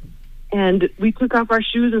 And we took off our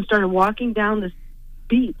shoes and started walking down this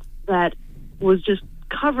beach that was just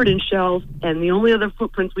covered in shells, and the only other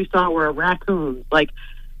footprints we saw were raccoons.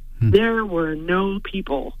 There were no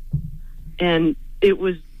people, and it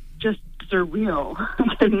was just surreal.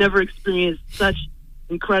 I've never experienced such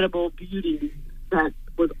incredible beauty that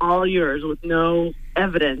was all yours with no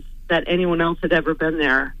evidence that anyone else had ever been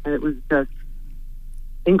there, and it was just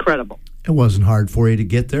incredible. It wasn't hard for you to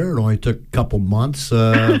get there. It only took a couple months,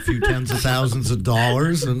 a few tens of thousands of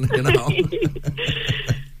dollars, and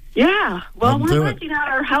Yeah, well, we're renting out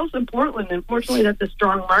our house in Portland. Unfortunately, that's a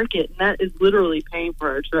strong market, and that is literally paying for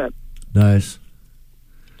our trip. Nice.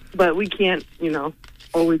 But we can't,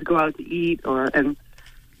 always go out to eat and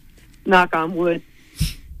knock on wood.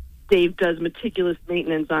 Dave does meticulous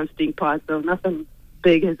maintenance on stink pots, so nothing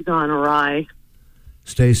big has gone awry.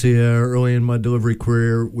 Stacy, early in my delivery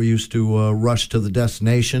career, we used to rush to the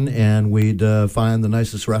destination, and we'd find the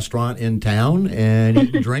nicest restaurant in town and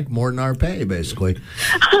eat and drink more than our pay, basically.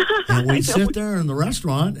 And we'd sit there in the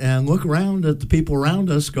restaurant and look around at the people around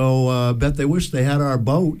us, go, bet they wish they had our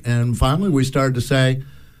boat. And finally we started to say,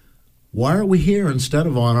 why are we here instead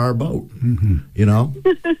of on our boat? Mm-hmm.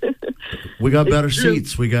 We got better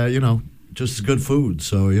seats. We got, just as good food.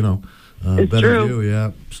 So, better view,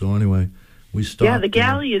 yeah. So anyway. We stopped, yeah, the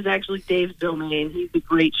galley is actually Dave's domain. He's a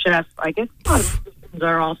great chef. I guess a lot of assistants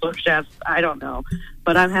are also chefs. I don't know.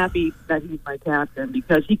 But I'm happy that he's my captain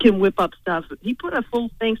because he can whip up stuff. He put a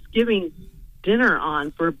full Thanksgiving dinner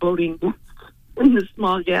on for boating in the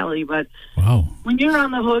small galley. But wow, when you're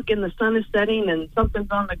on the hook and the sun is setting and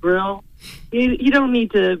something's on the grill, you don't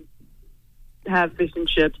need to have fish and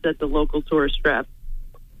chips at the local tourist trap.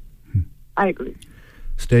 I agree.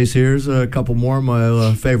 Stace, here's a couple more of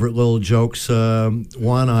my favorite little jokes.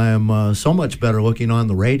 One, I am so much better looking on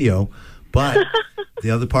the radio, but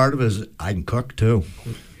the other part of it is I can cook, too.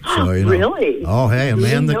 So, Really? Oh, hey, a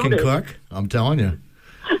man that can cook, I'm telling you.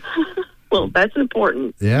 Well, that's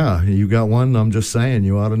important. Yeah, you got one. I'm just saying,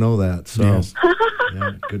 you ought to know that. So, yes.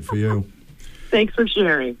 Yeah, good for you. Thanks for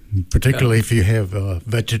sharing. Particularly if you have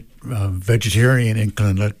vegetarian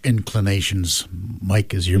inclinations,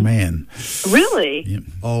 Mike is your man. Really? Yeah.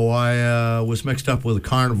 Oh, I was mixed up with a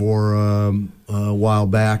carnivore a while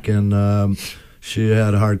back, and she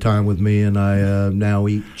had a hard time with me, and I now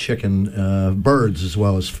eat chicken, birds as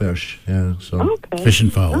well as fish. Yeah, so okay. Fish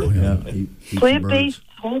and fowl. Yeah. Eat plant-based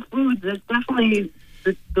whole foods is definitely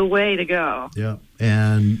the way to go. Yeah,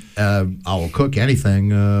 and I will cook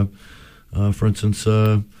anything. For instance,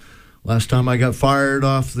 last time I got fired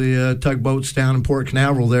off the tugboats down in Port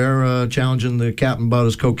Canaveral there, challenging the captain about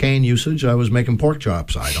his cocaine usage, I was making pork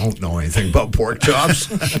chops. I don't know anything about pork chops,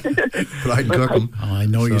 but I can cook them. Oh, I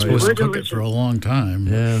know you're supposed to cook it for a long time.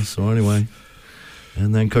 Yeah, so anyway.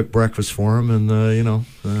 And then cook breakfast for him, and,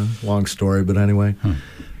 long story, but anyway. Huh.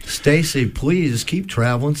 Stacy, please keep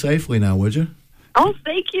traveling safely now, would you? Oh,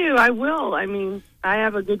 thank you. I will. I mean, I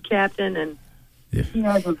have a good captain, and yeah. He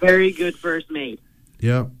has a very good first mate.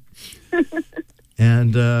 Yeah.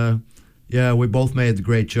 And, we both made the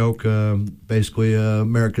great joke. Basically,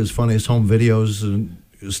 America's Funniest Home Videos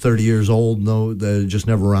is 30 years old. No, they just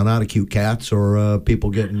never run out of cute cats or people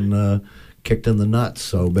getting kicked in the nuts.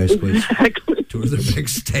 So basically, exactly. Two of their big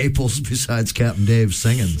staples besides Captain Dave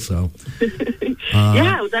singing. So,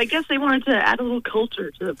 yeah, I guess they wanted to add a little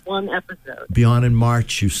culture to one episode. Be on in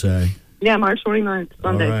March, you say? Yeah, March 29th,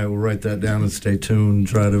 Sunday. All right, we'll write that down and stay tuned.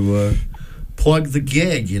 Try to plug the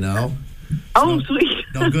gig, Oh, sweet.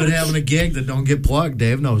 No good having a gig that don't get plugged.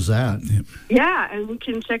 Dave knows that. Yeah, and you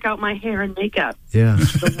can check out my hair and makeup. Yeah.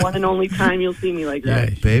 The one and only time you'll see me like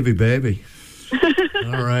that. Yeah, baby.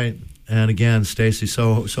 All right. And again, Stacy,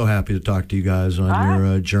 so happy to talk to you guys on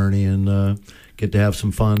your journey and get to have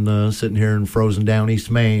some fun sitting here in frozen down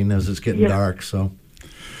East Maine as it's getting dark. So,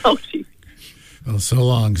 geez. Well, so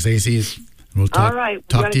long, Stacy. We'll talk, All right.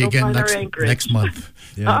 talk to you again next month.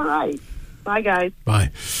 Yeah. All right. Bye, guys.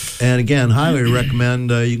 Bye. And again, highly recommend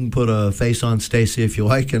you can put a face on Stacy if you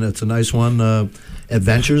like, and it's a nice one.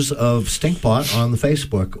 Adventures of Stinkpot on the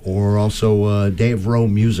Facebook, or also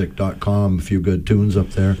DaveRoweMusic.com. A few good tunes up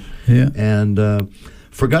there. Yeah. And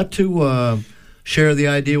forgot to share the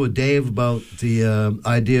idea with Dave about the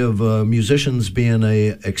idea of musicians being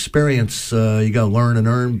a experience. You got to learn and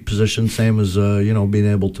earn position, same as being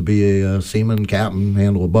able to be a seaman, captain,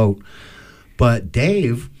 handle a boat. But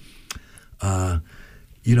Dave,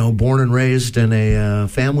 born and raised in a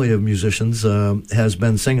family of musicians, has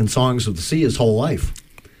been singing songs of the sea his whole life.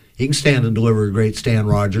 He can stand and deliver a great Stan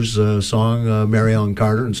Rogers song, Mary Ellen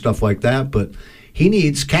Carter and stuff like that, but he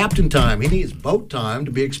needs captain time. He needs boat time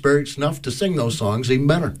to be experienced enough to sing those songs even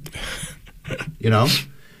better.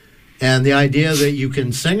 And the idea that you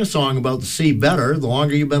can sing a song about the sea better the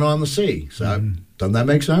longer you've been on the sea. So doesn't that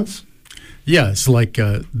make sense? Yeah, it's like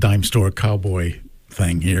a dime store cowboy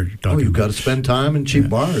thing here. You've got to spend time in cheap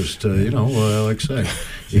bars to, like I say,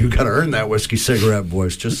 you've got to earn that whiskey cigarette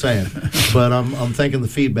voice, just saying. But I'm thinking the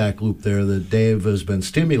feedback loop there that Dave has been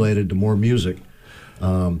stimulated to more music.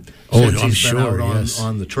 I'm he's sure, been out yes.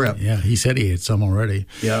 on the trip. Yeah, he said he had some already.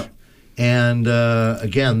 Yeah. And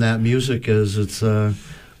again, that music is its own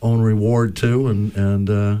reward too,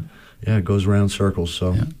 and it goes around circles.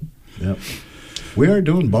 So, yeah. We are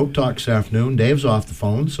doing boat talk this afternoon. Dave's off the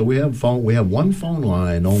phone, so we have one phone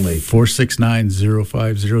line only.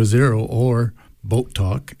 469-0500 or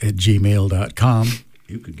boattalk@gmail.com.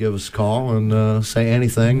 You could give us a call and say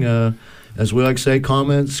anything. As we like to say,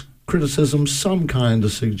 comments, criticisms, some kind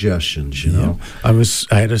of suggestions, you know. I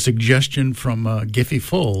had a suggestion from Giffy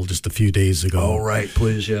Full just a few days ago. Oh, right,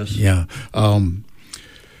 please, yes. Yeah.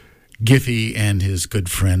 Giffy and his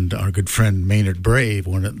our good friend Maynard Bray,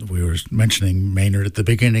 we were mentioning Maynard at the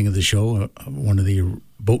beginning of the show, one of the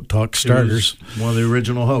Boat Talk starters. One of the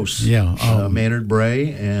original hosts. Yeah. Maynard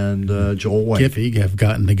Bray and Joel White. Giffy have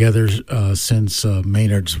gotten together since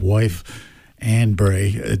Maynard's wife, Ann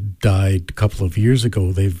Bray, died a couple of years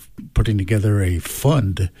ago. They've putting together a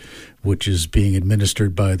fund which is being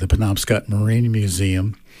administered by the Penobscot Marine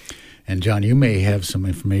Museum. And, John, you may have some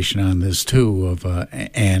information on this, too, of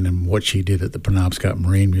Anne and what she did at the Penobscot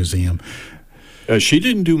Marine Museum. She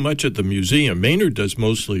didn't do much at the museum. Maynard does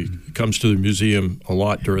mostly, comes to the museum a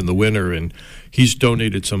lot during the winter, and he's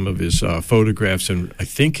donated some of his photographs, and I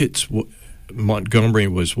think Montgomery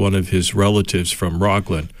was one of his relatives from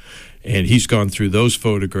Rockland, and he's gone through those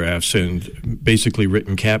photographs and basically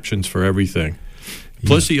written captions for everything.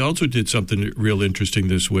 Plus, he also did something real interesting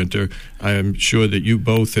this winter. I am sure that you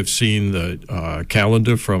both have seen the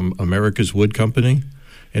calendar from America's Wood Company,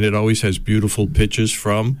 and it always has beautiful pictures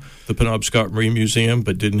from the Penobscot Marine Museum,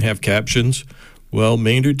 but didn't have captions. Well,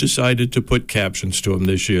 Maynard decided to put captions to them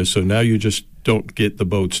this year, so now you just don't get the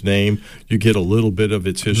boat's name. You get a little bit of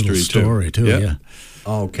its history, story, too. Yeah.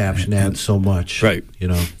 Oh, caption adds so much. Right.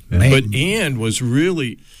 But Anne was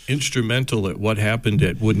really instrumental at what happened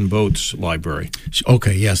at Wooden Boat's library.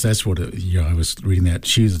 Okay, yes, that's what I was reading that.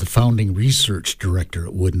 She's the founding research director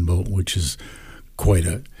at Wooden Boat, which is quite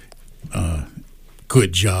a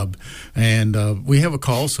good job. And we have a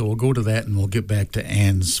call, so we'll go to that, and we'll get back to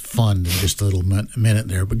Anne's fund in just a little minute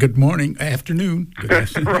there. But good morning, afternoon. Good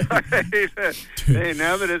afternoon. Right. Hey,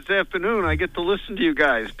 now that it's afternoon, I get to listen to you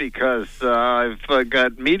guys because I've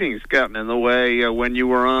got meetings gotten in the way when you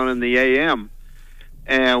were on in the AM.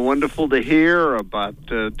 And wonderful to hear about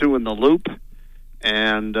doing the loop.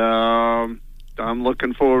 And I'm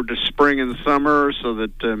looking forward to spring and summer so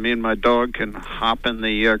that me and my dog can hop in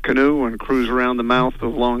the canoe and cruise around the mouth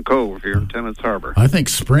of Long Cove here in Tennant's Harbor. I think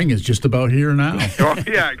spring is just about here now. Oh,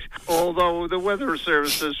 yeah, although the weather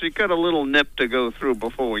service says we got a little nip to go through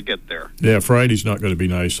before we get there. Yeah, Friday's not going to be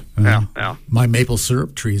nice. Yeah. My maple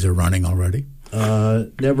syrup trees are running already.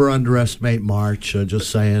 Never underestimate March, just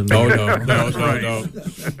saying. Oh, no.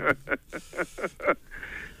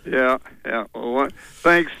 Yeah. Well,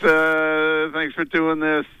 thanks for doing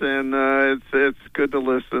this, and it's good to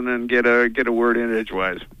listen and get a word in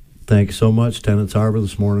edgewise. Thanks so much, Tennant's Harbor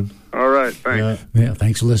this morning. All right, thanks. Yeah,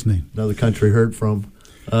 thanks for listening. Another country heard from.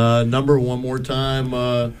 Number one more time.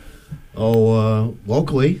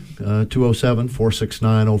 Locally,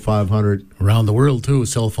 207-469-0500. Around the world, too,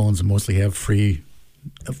 cell phones mostly have free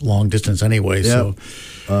long distance anyway. Yep. So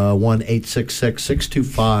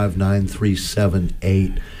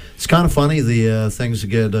 1-866-625-9378. It's kind of funny, the things that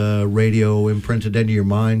get radio imprinted into your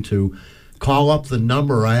mind to call up the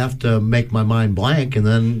number. I have to make my mind blank, and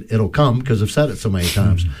then it'll come because I've said it so many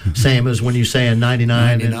times. Same as when you say a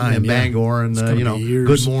 99 in Bangor, and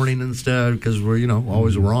good morning instead, because we're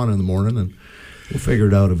always on in the morning, and we'll figure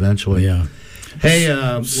it out eventually. Yeah. Hey,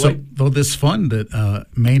 though this fund that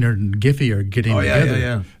Maynard and Giffey are getting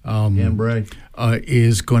together, and Bray,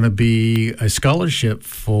 is going to be a scholarship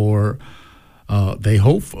for. They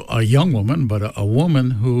hope a young woman, but a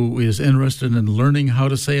woman who is interested in learning how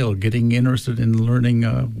to sail, getting interested in learning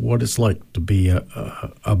what it's like to be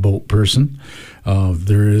a boat person.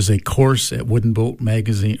 There is a course at Wooden Boat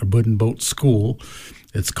Magazine or Wooden Boat School.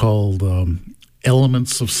 It's called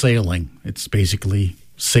Elements of Sailing. It's basically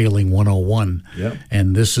Sailing 101. Yep.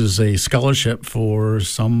 And this is a scholarship for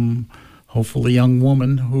some hopefully young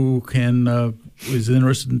woman who is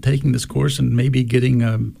interested in taking this course and maybe getting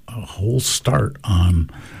a whole start on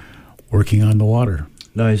working on the water.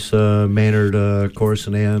 Nice. Maynard, course,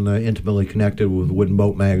 and Ann intimately connected with Wooden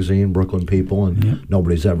Boat Magazine, Brooklyn people, and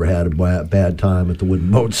nobody's ever had a bad time at the Wooden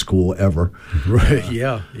Boat School ever. Right,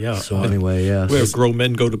 yeah. So anyway, where grown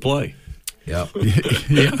men go to play. Yeah.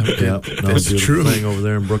 That's true. Thing over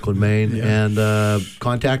there in Brooklyn, Maine. Yeah. And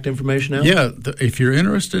contact information now? Yeah, if you're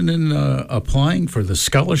interested in applying for the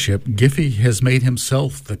scholarship, Giffey has made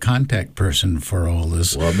himself the contact person for all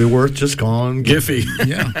this. Well, it'd be worth just calling Giffey.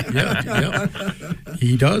 Yeah.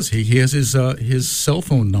 He does. He has his cell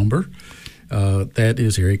phone number. That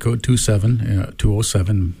is area code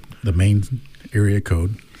 207, the main area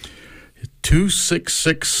code,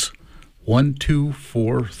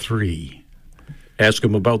 266-1243. Ask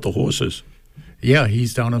him about the horses. Yeah,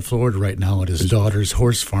 he's down in Florida right now at his daughter's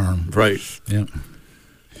horse farm. Right. Yeah.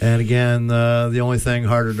 And again, the only thing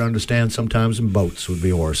harder to understand sometimes in boats would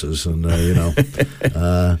be horses. And,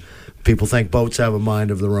 people think boats have a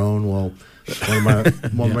mind of their own. Well,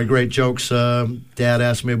 one of my great jokes, Dad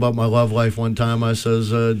asked me about my love life one time. I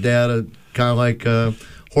says, Dad, kind of like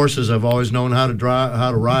horses, I've always known how to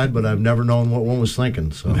ride, but I've never known what one was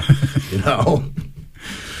thinking. So,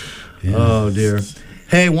 Yeah. Oh, dear.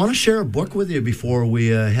 Hey, I want to share a book with you before we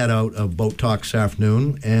head out of Boat Talk this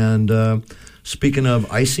afternoon. And speaking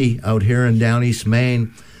of icy out here in down East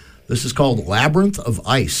Maine, this is called Labyrinth of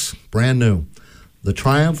Ice, brand new. The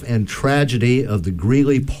Triumph and Tragedy of the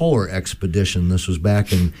Greeley Polar Expedition. This was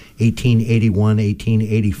back in 1881,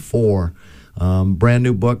 1884. Brand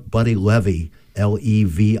new book, Buddy Levy,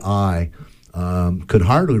 Levi. Could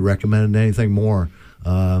hardly recommend anything more.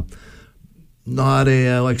 Not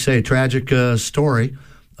a, tragic story.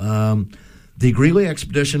 The Greeley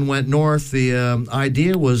expedition went north. The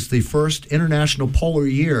idea was the first international polar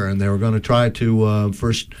year, and they were going to try to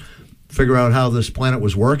first figure out how this planet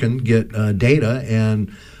was working, get data,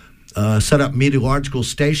 and set up meteorological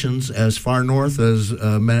stations as far north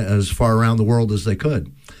as far around the world as they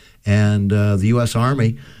could. And the U.S.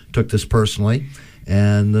 Army took this personally,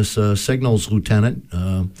 and this signals lieutenant,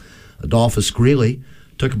 Adolphus Greeley,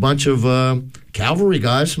 took a bunch of cavalry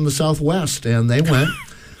guys from the Southwest, and they went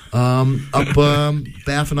up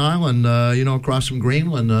Baffin Island, across from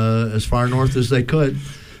Greenland, as far north as they could.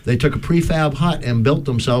 They took a prefab hut and built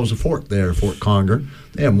themselves a fort there, Fort Conger.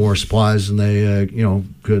 They had more supplies than they,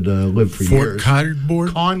 could live for years. Fort Conger,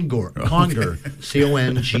 Okay. Conger.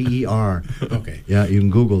 Okay. Yeah, you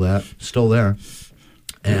can Google that. Still there.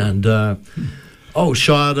 And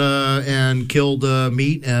shot and killed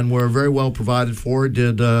meat, and were very well provided for.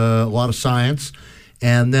 Did a lot of science.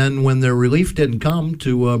 And then when their relief didn't come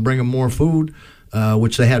to bring them more food,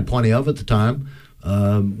 which they had plenty of at the time,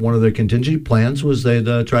 one of their contingency plans was they'd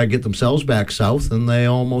try to get themselves back south, and they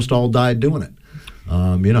almost all died doing it.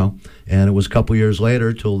 And it was a couple years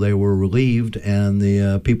later till they were relieved, and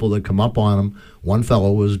the people that come up on them, one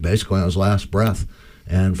fellow was basically on his last breath,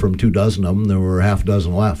 and from 24 of them, there were half a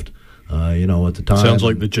dozen left. At the time. Sounds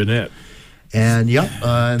like the Jeanette. And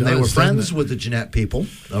and they were friends with the Jeanette people.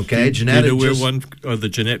 Okay, Jeanette. Do you know where one of the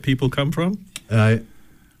Jeanette people come from?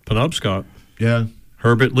 Penobscot. Yeah.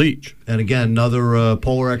 Herbert Leach. And again, another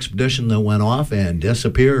polar expedition that went off and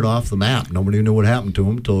disappeared off the map. Nobody knew what happened to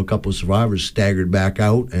them until a couple of survivors staggered back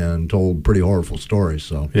out and told pretty horrible stories.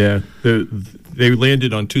 So yeah, they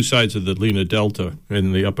landed on two sides of the Lena Delta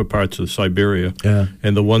in the upper parts of Siberia. Yeah.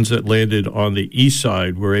 And the ones that landed on the east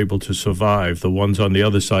side were able to survive. The ones on the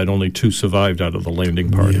other side, only two survived out of the landing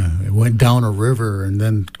party. Yeah, it went down a river and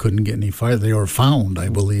then couldn't get any farther. They were found, I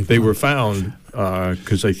believe. They were found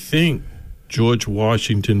because I think George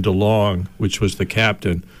Washington DeLong, which was the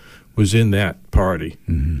captain, was in that party,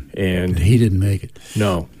 And he didn't make it.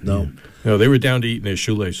 no, they were down to eating their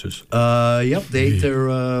shoelaces. Yep, they ate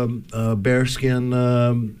their bearskin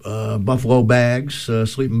buffalo bags,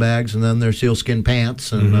 sleeping bags, and then their sealskin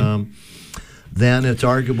pants. And then it's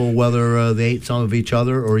arguable whether they ate some of each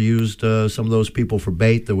other or used some of those people for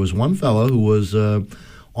bait. There was one fellow who was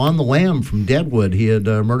on the lam from Deadwood. He had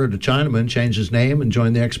murdered a Chinaman, changed his name, and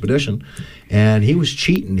joined the expedition. And he was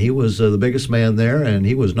cheating. He was the biggest man there, and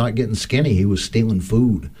he was not getting skinny. He was stealing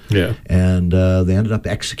food. Yeah. And they ended up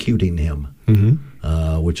executing him,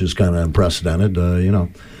 which is kind of unprecedented,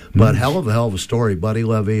 But hell of a story. Buddy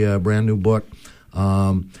Levy, brand new book.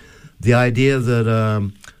 The idea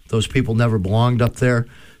that those people never belonged up there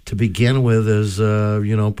to begin with is,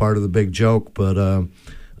 part of the big joke. But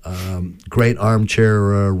great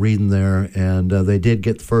armchair reading there. And they did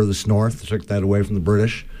get the furthest north. They took that away from the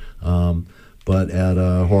British, but at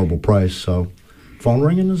a horrible price. So phone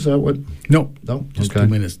ringing, is that what? No. Okay. Just 2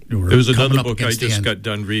 minutes. There was another book I just got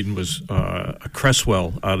done reading was a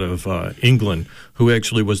Cresswell out of England, who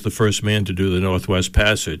actually was the first man to do the Northwest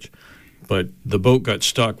Passage. But the boat got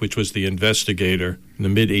stuck, which was the Investigator in the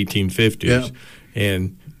mid-1850s. Yeah.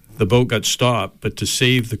 And the boat got stopped, but to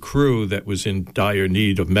save the crew that was in dire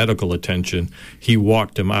need of medical attention, he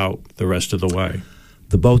walked them out the rest of the way.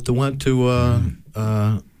 The boat that went to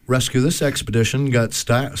rescue this expedition got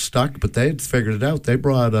stuck, but they had figured it out. They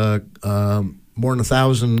brought more than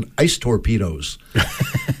 1,000 ice torpedoes,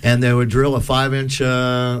 and they would drill a 5-inch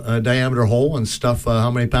diameter hole and stuff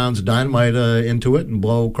how many pounds of dynamite into it and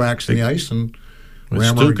blow cracks in the ice and ram her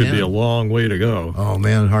still again. could be a long way to go. Oh,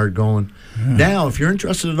 man, hard going. Yeah. Now, if you're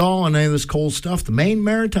interested at all in any of this cold stuff, the Maine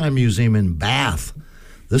Maritime Museum in Bath,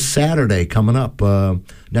 this Saturday coming up,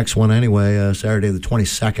 next one anyway, Saturday the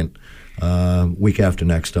 22nd, week after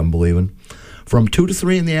next, I'm believing. From 2 to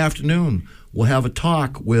 3 in the afternoon, we'll have a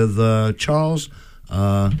talk with Charles,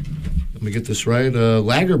 let me get this right,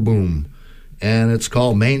 Lagerboom, and it's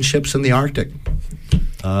called Maine Ships in the Arctic.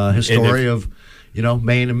 His story of,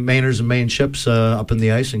 Mainers and Maine ships up in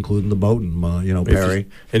the ice, including the boat and, Perry.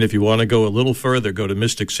 And if you want to go a little further, go to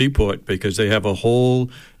Mystic Seaport, because they have a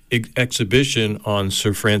whole exhibition on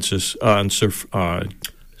Sir John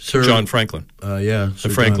Franklin.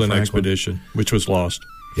 The Franklin expedition, which was lost.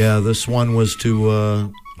 Yeah, this one was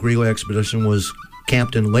to Greeley expedition was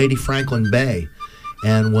camped in Lady Franklin Bay.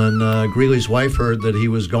 And when Greeley's wife heard that he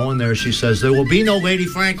was going there, she says, "There will be no Lady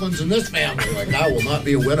Franklins in this family. Like, I will not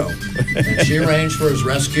be a widow." And she arranged for his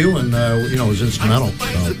rescue and, was instrumental.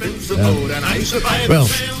 So, Well,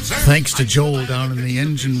 thanks to Joel down in the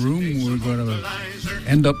engine room, we're going to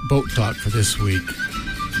end up Boat Talk for this week.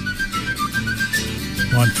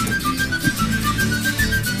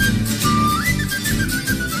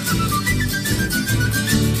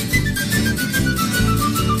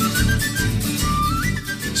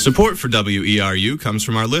 Support for WERU comes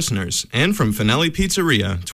from our listeners and from Finelli Pizzeria,